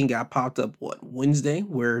this thing got popped up, Wednesday,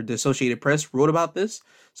 where the Associated Press wrote about this.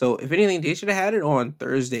 So if anything, they should have had it on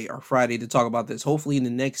Thursday or Friday to talk about this. Hopefully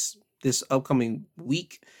in this upcoming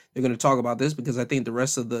week, they're going to talk about this because I think the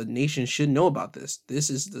rest of the nation should know about this. This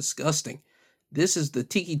is disgusting. This is the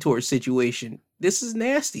tiki torch situation. This is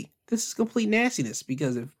nasty. This is complete nastiness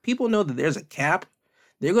because if people know that there's a cap,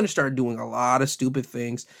 they're going to start doing a lot of stupid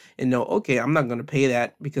things and know, okay, I'm not going to pay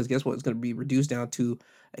that because guess what? It's going to be reduced down to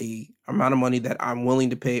a amount of money that I'm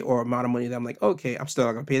willing to pay or amount of money that I'm like, okay, I'm still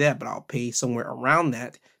not going to pay that, but I'll pay somewhere around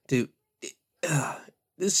that to...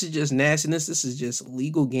 This is just nastiness. This is just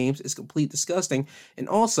legal games. It's complete disgusting. And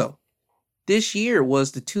also, this year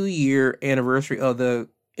was the 2-year anniversary of the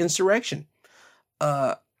insurrection.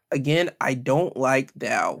 Again, I don't like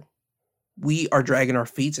that we are dragging our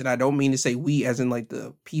feet, and I don't mean to say we as in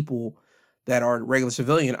the people that are regular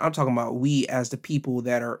civilian. I'm talking about we as the people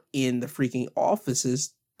that are in the freaking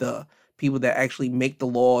offices, the people that actually make the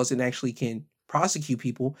laws and actually can prosecute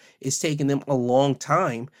people. It's taking them a long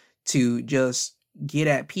time to just get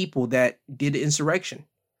at people that did the insurrection.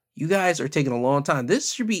 You guys are taking a long time.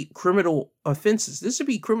 This should be criminal offenses. This should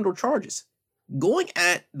be criminal charges. Going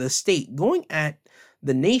at the state, going at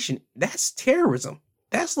the nation, that's terrorism.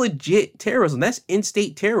 That's legit terrorism. That's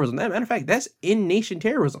in-state terrorism. As a matter of fact, that's in-nation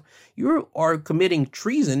terrorism. You are committing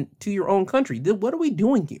treason to your own country. What are we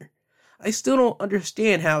doing here? I still don't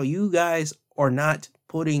understand how you guys are not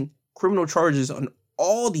putting criminal charges on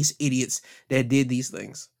all these idiots that did these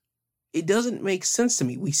things. It doesn't make sense to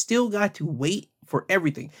me. We still got to wait for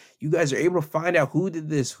everything. You guys are able to find out who did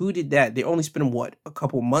this, who did that. They only spent a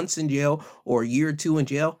couple months in jail or a year or two in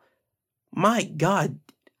jail. My God.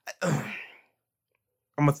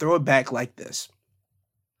 I'm going to throw it back like this.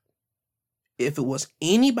 If it was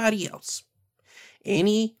anybody else,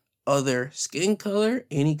 any other skin color,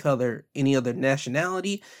 any other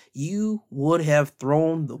nationality, you would have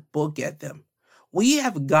thrown the book at them. We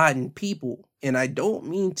have gotten people, and I don't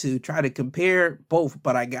mean to try to compare both,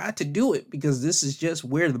 but I got to do it because this is just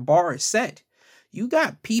where the bar is set. You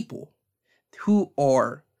got people who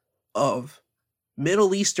are of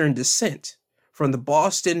Middle Eastern descent, from the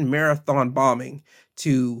Boston Marathon bombing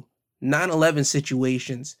to 9/11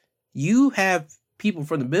 situations. You have people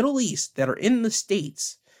from the Middle East that are in the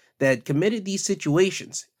States that committed these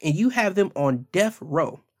situations, and you have them on death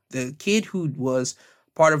row. The kid who was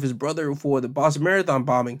part of his brother for the Boston Marathon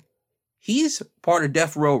bombing, he's part of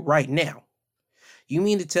death row right now. You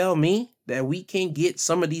mean to tell me that we can't get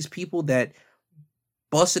some of these people that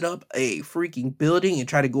busted up a freaking building and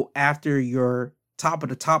try to go after your top of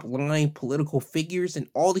the top line political figures and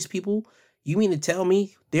all these people? You mean to tell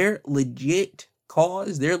me their legit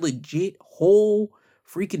cause, their legit whole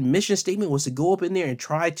freaking mission statement was to go up in there and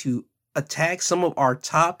try to attack some of our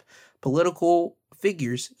top political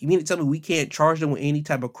figures? You mean to tell me we can't charge them with any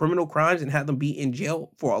type of criminal crimes and have them be in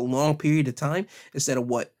jail for a long period of time instead of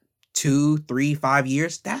what, 2, 3, 5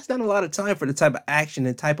 years? That's not a lot of time for the type of action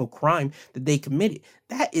and type of crime that they committed.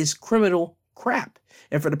 That is criminal crap.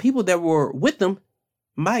 And for the people that were with them,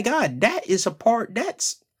 my God, that is a part,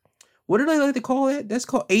 that's, what do they like to call that? That's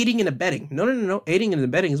called aiding and abetting. No. Aiding and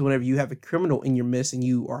abetting is whenever you have a criminal in your midst and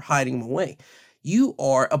you are hiding them away. You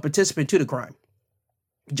are a participant to the crime.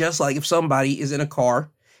 Just like if somebody is in a car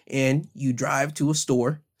and you drive to a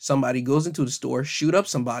store, somebody goes into the store, shoot up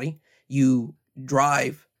somebody, you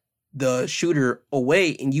drive the shooter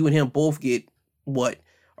away and you and him both get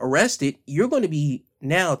arrested, you're going to be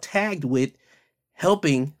now tagged with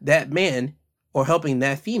helping that man or helping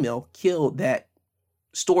that female kill that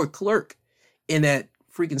store clerk in that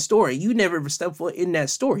freaking store. And you never ever stepped foot in that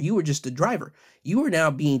store. You were just the driver. You are now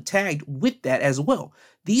being tagged with that as well.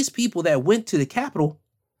 These people that went to the Capitol,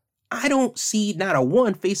 I don't see not a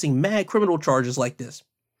one facing mad criminal charges like this.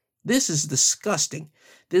 This is disgusting.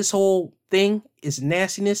 This whole thing is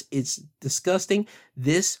nastiness. It's disgusting.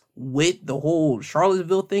 This with the whole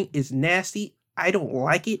Charlottesville thing is nasty. I don't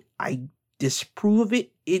like it. I disapprove of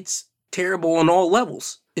it. It's terrible on all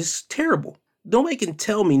levels. It's terrible. Nobody can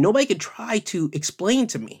tell me, nobody can try to explain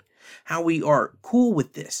to me how we are cool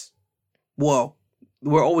with this. Well,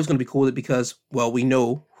 we're always going to be cool with it because, well, we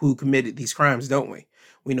know who committed these crimes, don't we?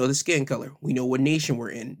 We know the skin color. We know what nation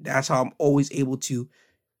we're in. That's how I'm always able to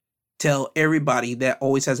tell everybody that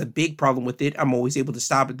always has a big problem with it. I'm always able to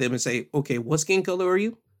stop at them and say, okay, what skin color are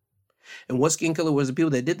you? And what skin color was the people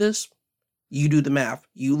that did this? You do the math.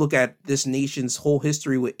 You look at this nation's whole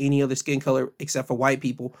history with any other skin color except for white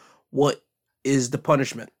people. What is the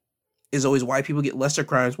punishment? Is always white people get lesser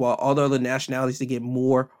crimes while all the other nationalities they get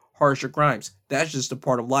more harsher crimes. That's just a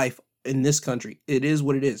part of life in this country. It is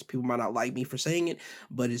what it is. People might not like me for saying it,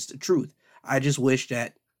 but it's the truth. I just wish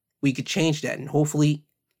that we could change that, and hopefully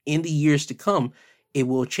in the years to come it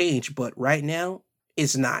will change, but right now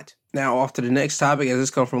it's not. Now off to the next topic, as this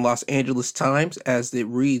comes from Los Angeles Times, as it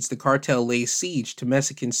reads, the cartel lays siege to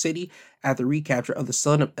Mexican City after recapture of the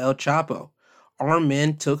son of El Chapo. Armed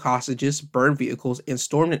men took hostages, burned vehicles, and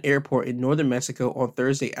stormed an airport in northern Mexico on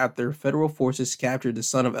Thursday after federal forces captured the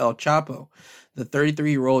son of El Chapo. The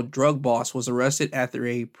 33-year-old drug boss was arrested after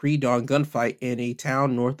a pre-dawn gunfight in a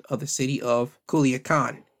town north of the city of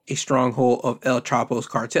Culiacan, a stronghold of El Chapo's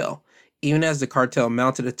cartel. Even as the cartel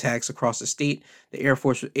mounted attacks across the state, the Air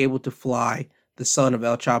Force was able to fly the son of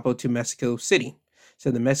El Chapo to Mexico City,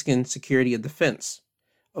 said the Mexican Secretary of Defense.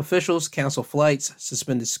 Officials canceled flights,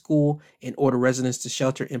 suspended school, and ordered residents to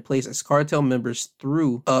shelter in place as cartel members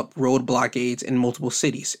threw up road blockades in multiple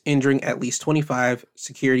cities, injuring at least 25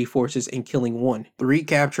 security forces and killing 1. The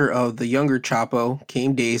recapture of the younger Chapo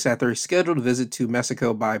came days after a scheduled visit to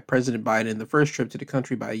Mexico by President Biden, the first trip to the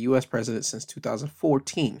country by a U.S. president since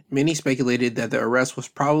 2014. Many speculated that the arrest was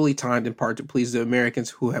probably timed in part to please the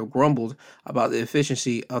Americans who have grumbled about the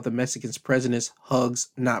efficiency of the Mexican president's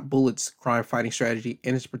hugs, not bullets crime-fighting strategy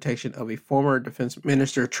and protection of a former defense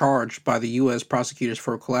minister charged by the U.S. prosecutors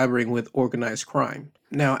for collaborating with organized crime.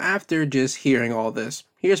 Now, after just hearing all this,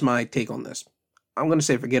 here's my take on this. I'm going to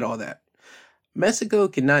say forget all that. Mexico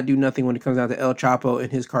cannot do nothing when it comes down to El Chapo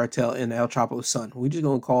and his cartel and El Chapo's son. We're just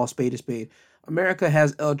going to call a spade a spade. America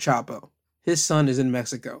has El Chapo. His son is in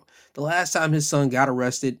Mexico. The last time his son got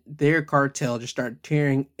arrested, their cartel just started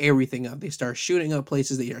tearing everything up. They start shooting up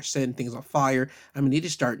places. They are setting things on fire. I mean, they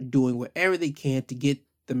just start doing whatever they can to get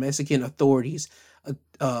the Mexican authorities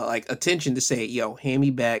attention to say, yo, hand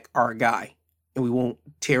me back our guy and we won't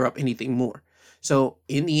tear up anything more. So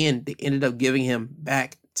in the end, they ended up giving him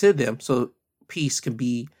back to them so peace can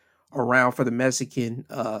be around for the Mexican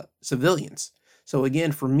civilians. So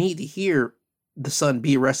again, for me to hear the son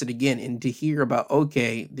be arrested again and to hear about,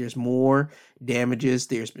 okay, there's more damages,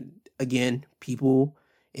 there's been, again, people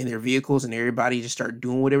in their vehicles and everybody just start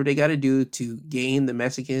doing whatever they got to do to gain the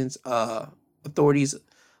Mexicans authorities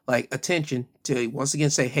attention to once again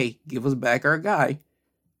say, hey, give us back our guy.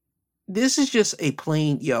 This is just a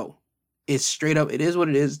plain, It's straight up, it is what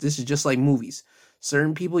it is. This is just like movies.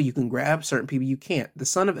 Certain people you can grab, certain people you can't. The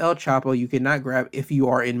son of El Chapo you cannot grab if you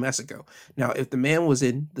are in Mexico. Now, if the man was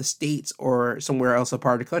in the States or somewhere else, a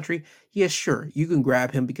part of the country, yes, sure, you can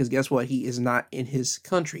grab him because guess what? He is not in his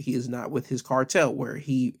country. He is not with his cartel where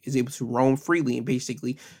he is able to roam freely and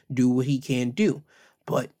basically do what he can do.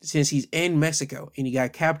 But since he's in Mexico and he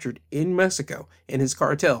got captured in Mexico and his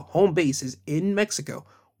cartel home base is in Mexico,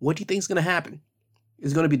 what do you think is going to happen?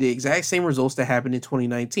 It's going to be the exact same results that happened in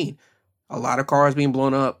 2019. A lot of cars being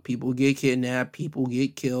blown up, people get kidnapped, people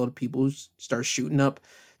get killed, people start shooting up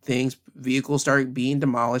things, vehicles start being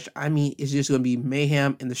demolished. I mean, it's just going to be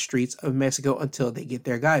mayhem in the streets of Mexico until they get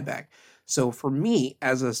their guy back. So for me,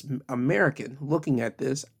 as an American looking at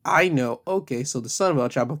this, I know, okay, so the son of El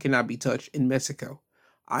Chapo cannot be touched in Mexico.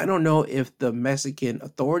 I don't know if the Mexican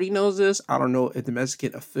authority knows this. I don't know if the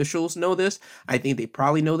Mexican officials know this. I think they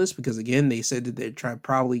probably know this because, again, they said that they're trying to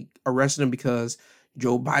probably arrest him because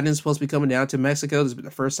Joe Biden's supposed to be coming down to Mexico. This has been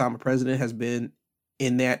the first time a president has been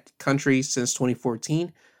in that country since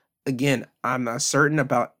 2014. Again, I'm not certain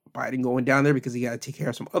about Biden going down there because he got to take care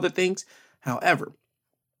of some other things. However,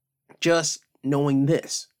 just knowing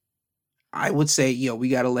this, I would say, we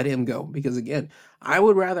got to let him go because, again, I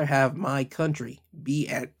would rather have my country be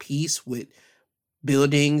at peace with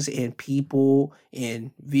buildings and people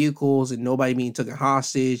and vehicles and nobody being taken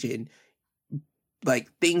hostage and like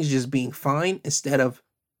things just being fine instead of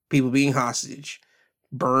people being hostage,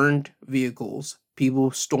 burned vehicles,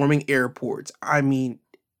 people storming airports. I mean,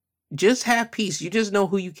 just have peace. You just know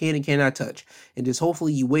who you can and cannot touch. And just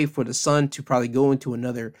hopefully you wait for the son to probably go into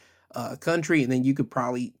another country, and then you could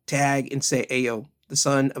probably tag and say, hey, yo, the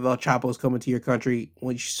son of El Chapo is coming to your country.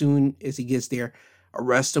 When soon as he gets there,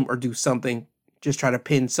 arrest him or do something. Just try to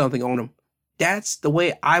pin something on him. That's the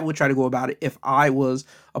way I would try to go about it if I was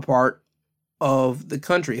a part of the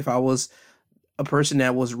country. If I was a person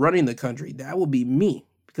that was running the country, that would be me.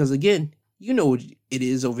 Because again, you know what it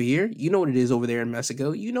is over here. You know what it is over there in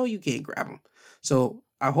Mexico. You know you can't grab them. So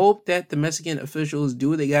I hope that the Mexican officials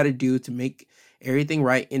do what they got to do to make everything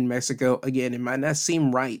right in Mexico. Again, it might not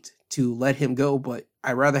seem right to let him go, but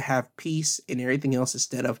I'd rather have peace and everything else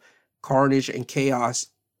instead of carnage and chaos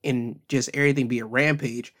and just everything be a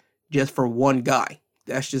rampage just for one guy.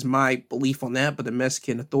 That's just my belief on that. But the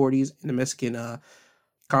Mexican authorities and the Mexican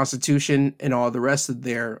Constitution and all the rest of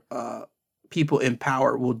their people in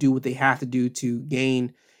power will do what they have to do to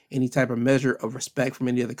gain any type of measure of respect from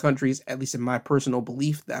any other countries, at least in my personal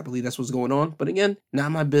belief. I believe that's what's going on. But again,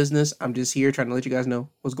 not my business. I'm just here trying to let you guys know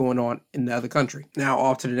what's going on in the other country. Now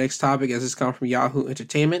off to the next topic, as this comes from Yahoo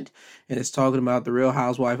Entertainment, and it's talking about the Real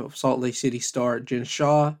Housewife of Salt Lake City star Jen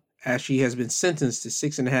Shah, as she has been sentenced to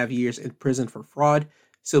 6.5 years in prison for fraud.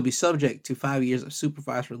 She'll be subject to 5 years of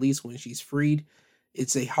supervised release when she's freed.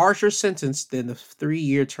 It's a harsher sentence than the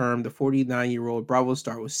 3-year term the 49-year-old Bravo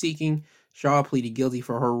star was seeking. Shah pleaded guilty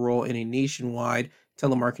for her role in a nationwide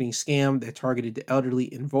telemarketing scam that targeted the elderly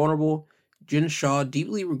and vulnerable. Jen Shah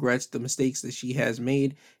deeply regrets the mistakes that she has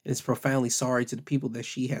made and is profoundly sorry to the people that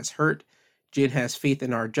she has hurt. Jen has faith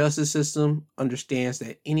in our justice system, understands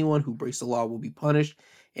that anyone who breaks the law will be punished,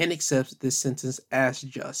 and accepts this sentence as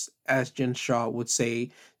just, as Jen Shah would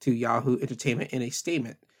say to Yahoo Entertainment in a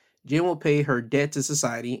statement. Jen will pay her debt to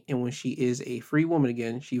society, and when she is a free woman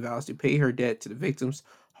again, she vows to pay her debt to the victims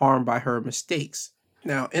harmed by her mistakes.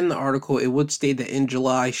 Now, in the article, it would state that in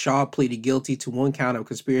July, Shah pleaded guilty to 1 count of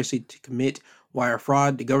conspiracy to commit wire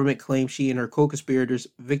fraud. The government claimed she and her co-conspirators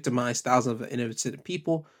victimized thousands of innocent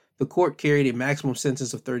people. The court carried a maximum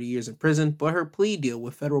sentence of 30 years in prison, but her plea deal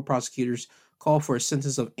with federal prosecutors called for a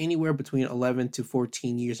sentence of anywhere between 11 to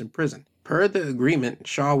 14 years in prison. Per the agreement,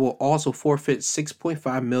 Shah will also forfeit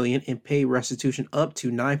 $6.5 million and pay restitution up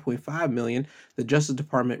to $9.5 million. The Justice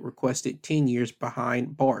Department requested 10 years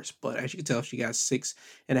behind bars, but as you can tell, she got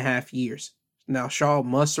 6.5 years. Now, Shah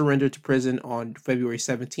must surrender to prison on February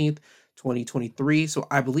 17th, 2023. So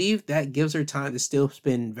I believe that gives her time to still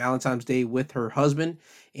spend Valentine's Day with her husband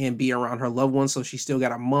and be around her loved ones. So she still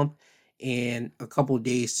got a month and a couple of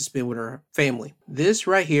days to spend with her family. This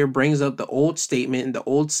right here brings up the old statement and the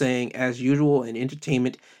old saying, as usual in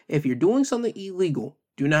entertainment, if you're doing something illegal,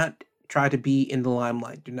 do not try to be in the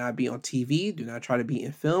limelight. Do not be on TV. Do not try to be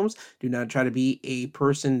in films. Do not try to be a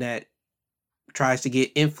person that tries to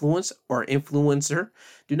get influence or influencer.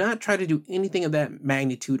 Do not try to do anything of that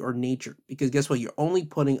magnitude or nature, because guess what? You're only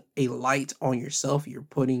putting a light on yourself. You're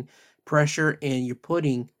putting pressure and you're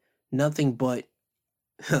putting nothing but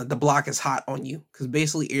the block is hot on you, because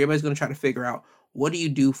basically everybody's going to try to figure out, what do you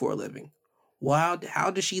do for a living?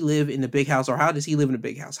 How does she live in the big house, or how does he live in a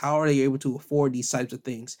big house? How are they able to afford these types of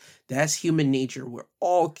things? That's human nature. We're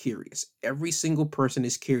all curious. Every single person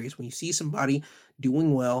is curious. When you see somebody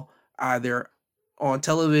doing well, either on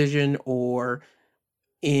television or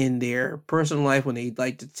in their personal life, when they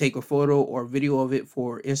like to take a photo or video of it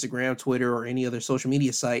for Instagram, Twitter, or any other social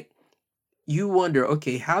media site, you wonder,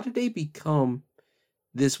 okay, how did they become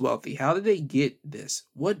this wealthy? How did they get this?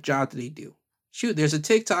 What job did they do? Shoot, there's a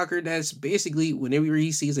TikToker that's basically, whenever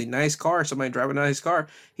he sees a nice car, somebody driving a nice car,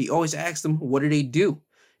 he always asks them, what do they do?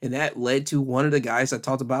 And that led to one of the guys I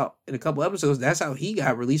talked about in a couple episodes. That's how he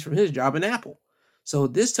got released from his job in Apple. So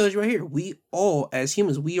this tells you right here, we all, as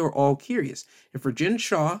humans, we are all curious. And for Jen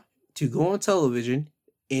Shah to go on television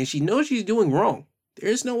and she knows she's doing wrong,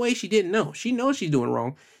 there's no way she didn't know. She knows she's doing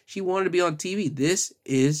wrong. She wanted to be on TV. This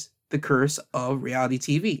is the curse of reality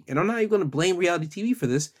TV. And I'm not even going to blame reality TV for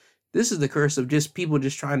this. This is the curse of just people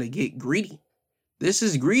just trying to get greedy. This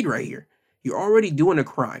is greed right here. You're already doing a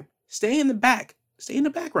crime. Stay in the back. Stay in the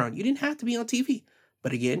background. You didn't have to be on TV.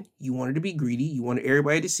 But again, you wanted to be greedy. You wanted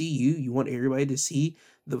everybody to see you. You want everybody to see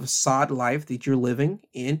the facade life that you're living.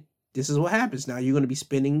 And this is what happens. Now you're going to be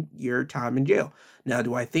spending your time in jail. Now,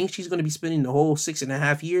 do I think she's going to be spending the whole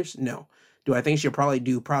 6.5 years? No. Do I think she'll probably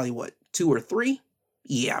do what, 2 or 3?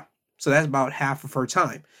 Yeah. So that's about half of her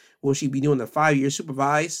time. Will she be doing the 5-year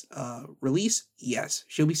supervised release? Yes.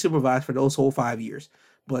 She'll be supervised for those whole 5 years.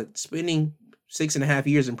 But spending 6.5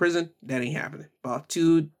 years in prison, that ain't happening. About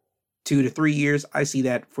 2 to 3 years, I see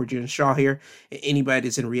that for Jen Shah here. And anybody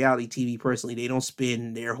that's in reality TV personally, they don't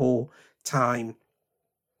spend their whole time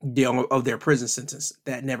of their prison sentence.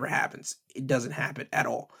 That never happens. It doesn't happen at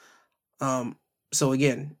all. So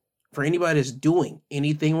again, for anybody that's doing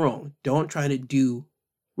anything wrong, don't try to do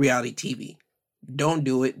reality TV. Don't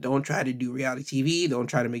do it. Don't try to do reality TV. Don't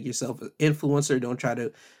try to make yourself an influencer. Don't try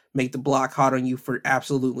to make the block hot on you for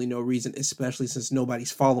absolutely no reason, especially since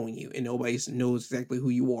nobody's following you and nobody knows exactly who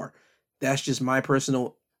you are. That's just my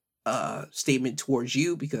personal statement towards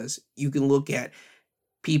you, because you can look at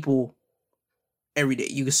people every day.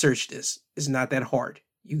 You can search this. It's not that hard.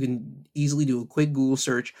 You can easily do a quick Google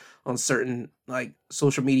search on certain like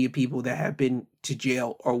social media people that have been to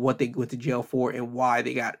jail or what they went to jail for and why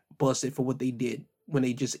they got busted for what they did, when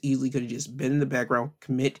they just easily could have just been in the background,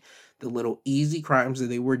 commit the little easy crimes that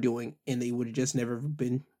they were doing, and they would have just never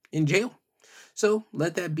been in jail. So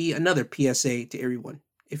let that be another PSA to everyone.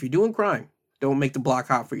 If you're doing crime, don't make the block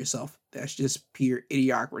hot for yourself. That's just pure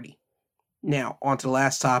idiocracy. Now, on to the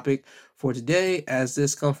last topic for today, as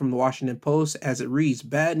this comes from the Washington Post, as it reads,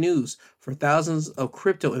 bad news for thousands of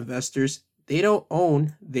crypto investors. They don't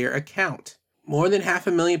own their account. More than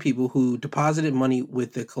 500,000 people who deposited money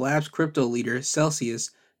with the collapsed crypto leader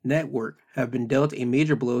Celsius Network have been dealt a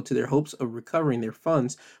major blow to their hopes of recovering their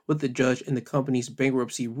funds, with the judge in the company's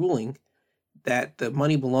bankruptcy ruling that the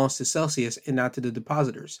money belongs to Celsius and not to the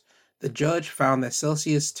depositors. The judge found that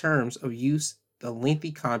Celsius' terms of use, the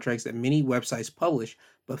lengthy contracts that many websites publish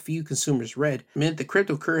but few consumers read, meant the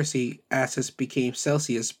cryptocurrency assets became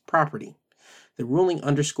Celsius property. The ruling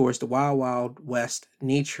underscores the wild, wild west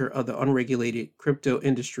nature of the unregulated crypto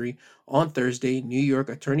industry. On Thursday, New York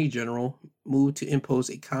Attorney General moved to impose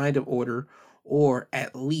a kind of order, or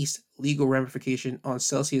at least legal ramification, on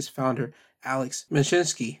Celsius founder Alex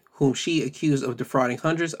Mashinsky, whom she accused of defrauding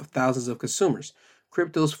hundreds of thousands of consumers.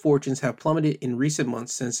 Crypto's fortunes have plummeted in recent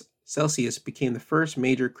months since Celsius became the first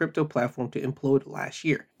major crypto platform to implode last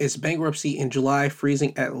year. Its bankruptcy in July,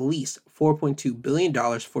 freezing at least $4.2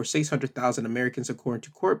 billion for 600,000 Americans, according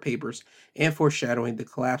to court papers, and foreshadowing the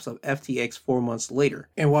collapse of FTX 4 months later.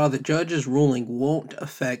 And while the judge's ruling won't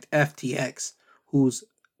affect FTX, whose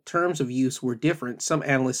terms of use were different, some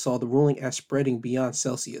analysts saw the ruling as spreading beyond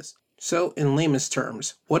Celsius. So, in layman's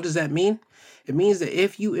terms, what does that mean? It means that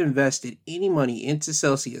if you invested any money into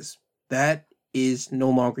Celsius, that is no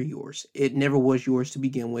longer yours. It never was yours to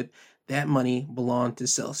begin with. That money belonged to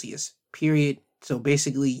Celsius, period. So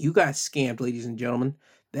basically, you got scammed, ladies and gentlemen.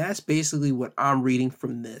 That's basically what I'm reading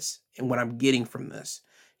from this and what I'm getting from this.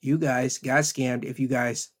 You guys got scammed if you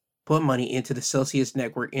guys put money into the Celsius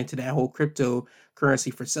network, into that whole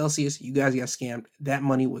cryptocurrency for Celsius. You guys got scammed. That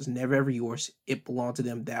money was never ever yours. It belonged to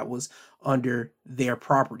them. That was under their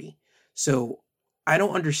property. So I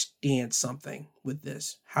don't understand something with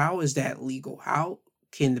this. How is that legal? How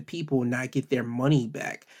can the people not get their money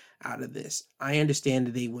back out of this? I understand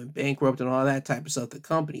that they went bankrupt and all that type of stuff, the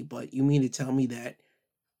company, but you mean to tell me that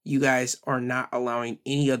you guys are not allowing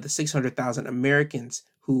any of the 600,000 Americans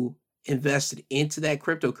who invested into that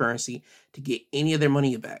cryptocurrency to get any of their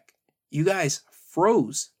money back? You guys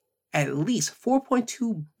froze at least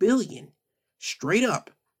 $4.2 billion straight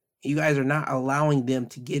up You guys are not allowing them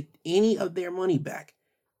to get any of their money back.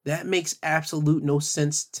 That makes absolute no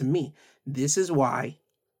sense to me. This is why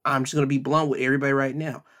I'm just going to be blunt with everybody right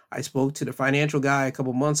now. I spoke to the financial guy a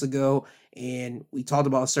couple months ago, and we talked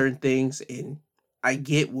about certain things, and I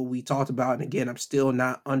get what we talked about. And again, I'm still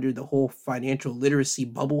not under the whole financial literacy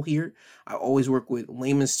bubble here. I always work with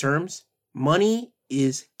layman's terms. Money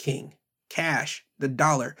is king. Cash, the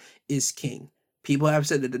dollar, is king. People have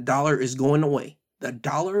said that the dollar is going away. The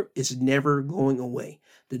dollar is never going away.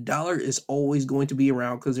 The dollar is always going to be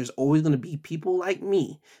around because there's always going to be people like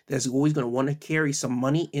me that's always going to want to carry some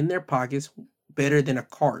money in their pockets better than a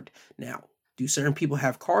card. Now, do certain people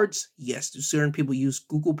have cards? Yes. Do certain people use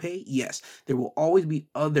Google Pay? Yes. There will always be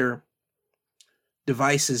other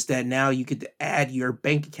devices that now you could add your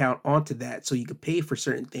bank account onto that so you could pay for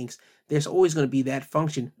certain things. There's always going to be that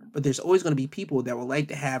function, but there's always going to be people that would like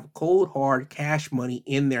to have cold, hard cash money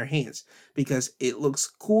in their hands because it looks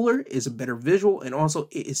cooler, is a better visual, and also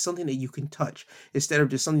it is something that you can touch instead of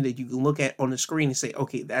just something that you can look at on the screen and say,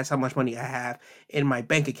 okay, that's how much money I have in my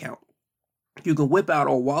bank account. You can whip out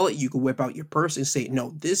a wallet, you can whip out your purse and say,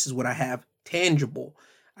 no, this is what I have tangible.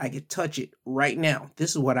 I can touch it right now.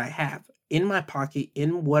 This is what I have in my pocket,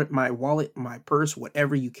 in what my wallet, my purse,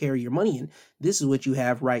 whatever you carry your money in. This is what you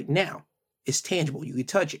have right now. It's tangible. You can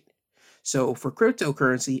touch it. So for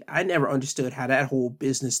cryptocurrency, I never understood how that whole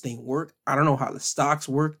business thing worked. I don't know how the stocks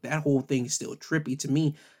work. That whole thing is still trippy to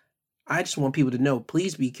me. I just want people to know,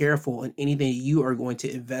 please be careful in anything you are going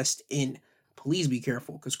to invest in. Please be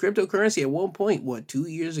careful because cryptocurrency at one point, 2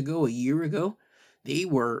 years ago, a year ago, they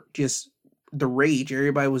were just the rage.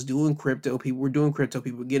 Everybody was doing crypto. People were doing crypto.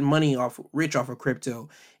 People were getting rich off of crypto.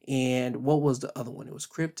 And what was the other one? It was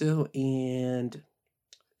crypto and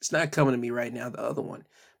it's not coming to me right now, the other one.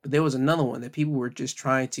 But there was another one that people were just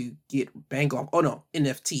trying to get bank off. Oh no,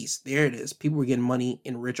 NFTs. There it is. People were getting money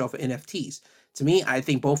and rich off of NFTs. To me, I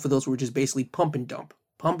think both of those were just basically pump and dump.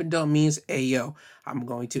 Pump and dump means, hey, yo, I'm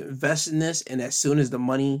going to invest in this. And as soon as the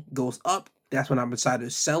money goes up, that's when I'm decided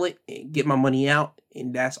to sell it and get my money out.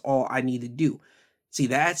 And that's all I need to do. See,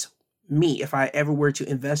 that's me. If I ever were to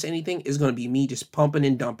invest anything, it's going to be me just pumping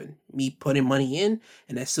and dumping, me putting money in.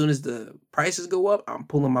 And as soon as the prices go up, I'm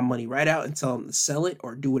pulling my money right out and tell them to sell it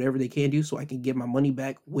or do whatever they can do so I can get my money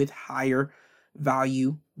back with higher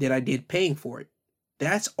value than I did paying for it.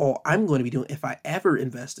 That's all I'm going to be doing if I ever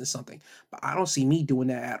invest in something. But I don't see me doing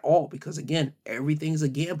that at all because, again, everything's a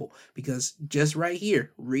gamble. Because just right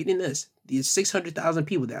here, reading this, these 600,000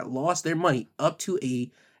 people that lost their money up to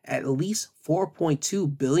at least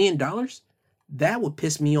 $4.2 billion, that would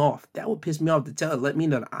piss me off. That would piss me off to let me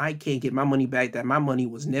know that I can't get my money back, that my money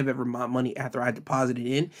was never ever my money after I deposited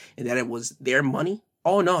in, and that it was their money.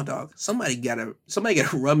 Oh no, dog. Somebody gotta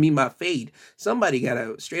run me my fade. Somebody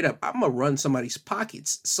gotta straight up, I'm gonna run somebody's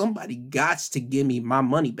pockets. Somebody gots to give me my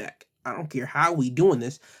money back. I don't care how we doing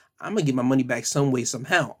this. I'm gonna get my money back some way,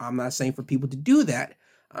 somehow. I'm not saying for people to do that.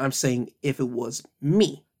 I'm saying if it was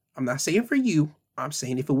me. I'm not saying for you. I'm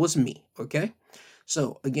saying if it was me. Okay?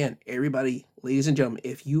 So again, everybody, ladies and gentlemen,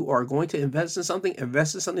 if you are going to invest in something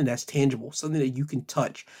that's tangible, something that you can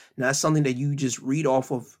touch, not something that you just read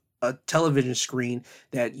off of a television screen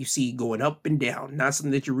that you see going up and down, not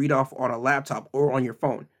something that you read off on a laptop or on your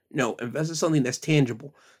phone. No, invest in something that's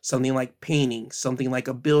tangible, something like painting, something like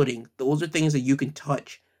a building. Those are things that you can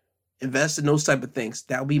touch. Invest in those type of things.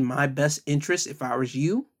 That would be my best interest if I was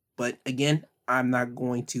you. But again, I'm not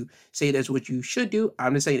going to say that's what you should do.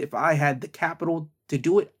 I'm just saying if I had the capital to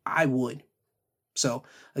do it, I would. So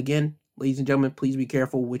again, ladies and gentlemen, please be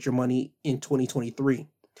careful with your money in 2023.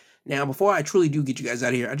 Now, before I truly do get you guys out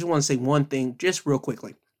of here, I just want to say one thing just real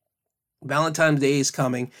quickly. Valentine's Day is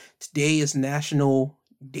coming. Today is National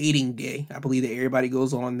Dating Day. I believe that everybody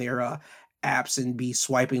goes on their apps and be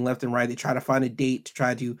swiping left and right. They try to find a date to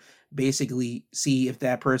try to basically see if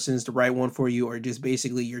that person is the right one for you or just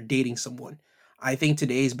basically you're dating someone. I think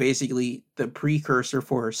today is basically the precursor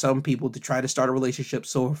for some people to try to start a relationship.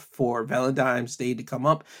 So for Valentine's Day to come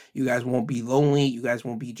up, you guys won't be lonely. You guys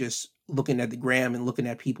won't be just looking at the gram and looking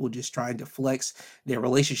at people just trying to flex their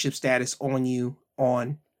relationship status on you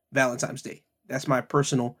on Valentine's Day. That's my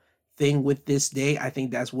personal thing with this day. I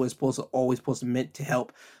think that's what it's always supposed to meant to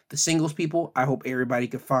help the singles people. I hope everybody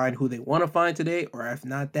can find who they want to find today, or if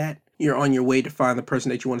not that, you're on your way to find the person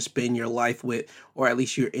that you want to spend your life with, or at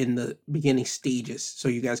least you're in the beginning stages so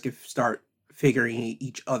you guys can start figuring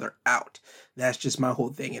each other out. That's just my whole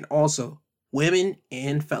thing. And also, women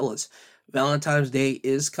and fellas, Valentine's Day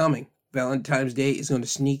is coming. Valentine's Day is going to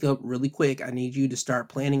sneak up really quick. I need you to start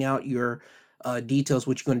planning out your details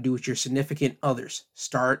what you're going to do with your significant others.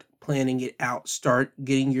 Start planning it out. Start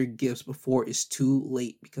getting your gifts before it's too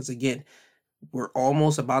late, because again, we're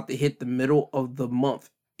almost about to hit the middle of the month.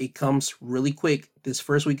 It comes really quick. This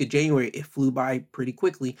first week of January, it flew by pretty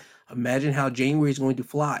quickly. Imagine how January is going to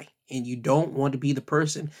fly. And you don't want to be the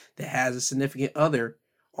person that has a significant other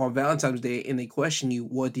on Valentine's Day and they question you,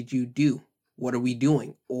 what did you do? What are we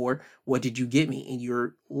doing? Or what did you get me? And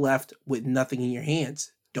you're left with nothing in your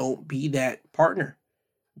hands. Don't be that partner.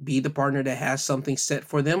 Be the partner that has something set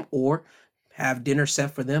for them, or have dinner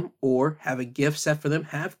set for them, or have a gift set for them.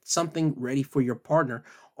 Have something ready for your partner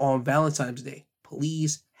on Valentine's Day.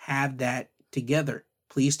 Please have that together.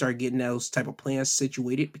 Please start getting those type of plans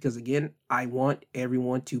situated, because again, I want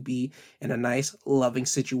everyone to be in a nice, loving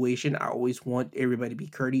situation. I always want everybody to be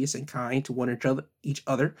courteous and kind to each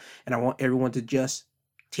other, and I want everyone to just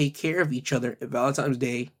take care of each other. And Valentine's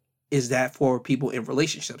Day is that for people in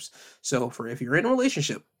relationships. So if you're in a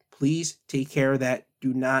relationship, please take care of that.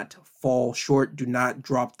 Do not fall short. Do not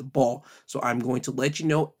drop the ball. So I'm going to let you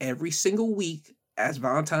know every single week as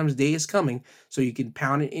Valentine's Day is coming, so you can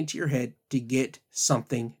pound it into your head to get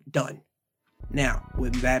something done. Now,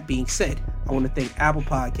 with that being said, I want to thank Apple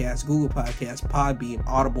Podcasts, Google Podcasts, Podbean,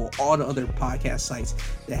 Audible, all the other podcast sites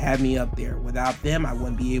that have me up there. Without them, I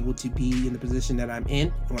wouldn't be able to be in the position that I'm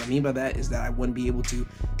in. And what I mean by that is that I wouldn't be able to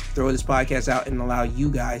throw this podcast out and allow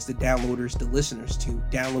you guys, the downloaders, the listeners, to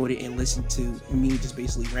download it and listen to me just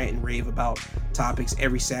basically rant and rave about topics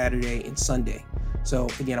every Saturday and Sunday. So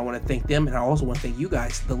again, I want to thank them, and I also want to thank you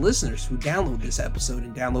guys, the listeners who download this episode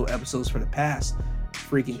and download episodes for the past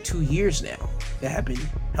freaking 2 years now, that have been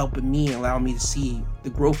helping me and allowing me to see the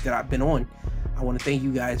growth that I've been on. I want to thank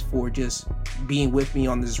you guys for just being with me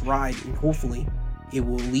on this ride, and hopefully it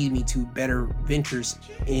will lead me to better ventures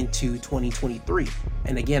into 2023.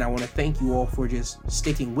 And again, I want to thank you all for just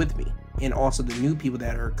sticking with me, and also the new people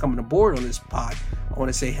that are coming aboard on this pod. I want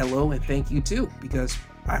to say hello and thank you too, because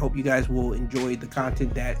I hope you guys will enjoy the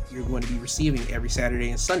content that you're going to be receiving every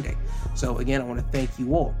Saturday and Sunday. So again, I want to thank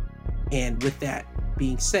you all. And with that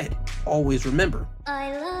being said, always remember,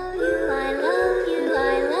 I love you, I love you,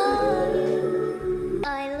 I love you.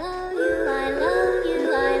 I love you, I love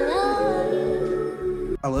you, I love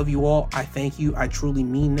you. I love you all. I thank you. I truly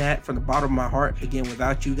mean that from the bottom of my heart. Again,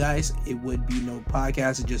 without you guys, it would be no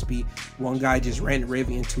podcast. It'd just be one guy just ranting and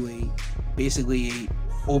raving into basically a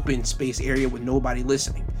open space area with nobody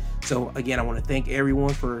listening. So again, I want to thank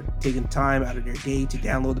everyone for taking time out of their day to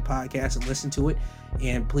download the podcast and listen to it.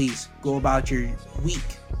 And please go about your week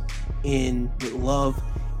with love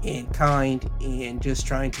and kind, and just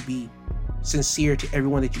trying to be sincere to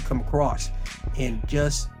everyone that you come across, and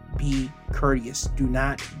just be courteous. Do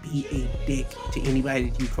not be a dick to anybody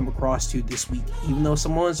that you come across to this week. Even though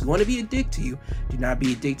someone's going to be a dick to you, do not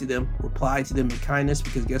be a dick to them. Reply to them in kindness,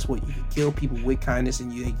 because guess what? You can kill people with kindness,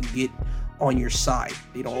 and they can get on your side.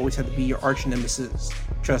 They don't always have to be your arch nemesis.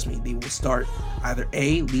 Trust me, they will start either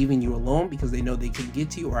A, leaving you alone because they know they can get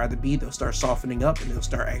to you, or either B, they'll start softening up and they'll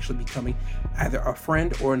start actually becoming either a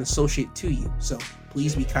friend or an associate to you. So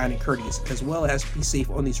please be kind and courteous, as well as be safe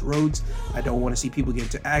on these roads. I don't want to see people get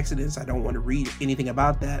into accidents. I don't want to read anything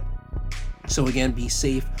about that. So again, be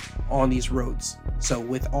safe on these roads. So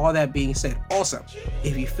with all that being said, also,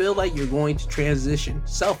 if you feel like you're going to transition,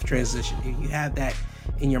 self-transition, if you have that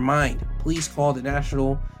in your mind, please call the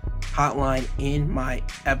national hotline in my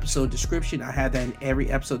episode description. I have that in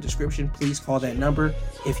every episode description. Please call that number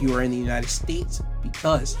if you are in the United States,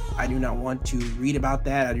 because I do not want to read about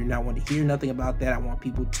that. I do not want to hear nothing about that. I want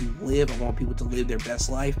people to live. I want people to live their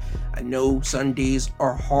best life. I know some days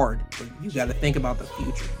are hard, but you got to think about the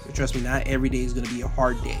future. But trust me, not every day is going to be a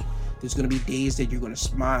hard day. There's going to be days that you're going to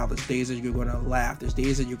smile. There's days that you're going to laugh. There's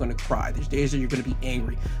days that you're going to cry. There's days that you're going to be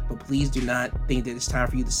angry. But please do not think that it's time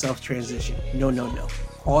for you to self-transition. No.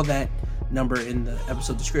 Call that number in the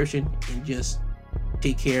episode description and just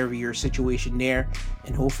take care of your situation there.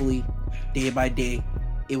 And hopefully, day by day,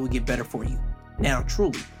 it will get better for you. Now,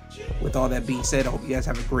 truly, with all that being said, I hope you guys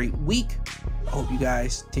have a great week. I hope you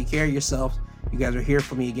guys take care of yourselves. You guys are here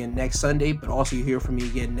for me again next Sunday, but also you're here for me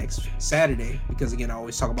again next Saturday, because again, I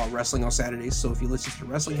always talk about wrestling on Saturdays. So if you listen to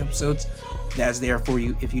wrestling episodes, that's there for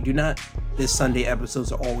you. If you do not, this Sunday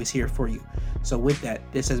episodes are always here for you. So with that,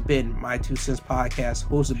 this has been My 2 Cents Podcast,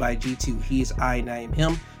 hosted by G2. He is I, and I am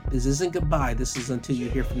him. This isn't goodbye. This is until you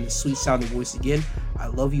hear from the sweet sounding voice again. I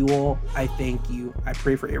love you all. I thank you. I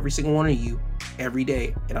pray for every single one of you every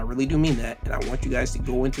day, and I really do mean that. And I want you guys to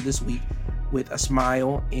go into this week with a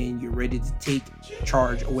smile, and you're ready to take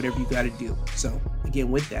charge of whatever you got to do. So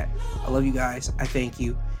again, with that, I love you guys. I thank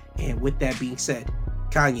you. And with that being said,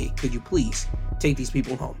 Kanye, could you please take these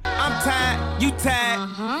people home. I'm tired, you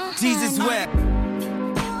tired, Jesus wept.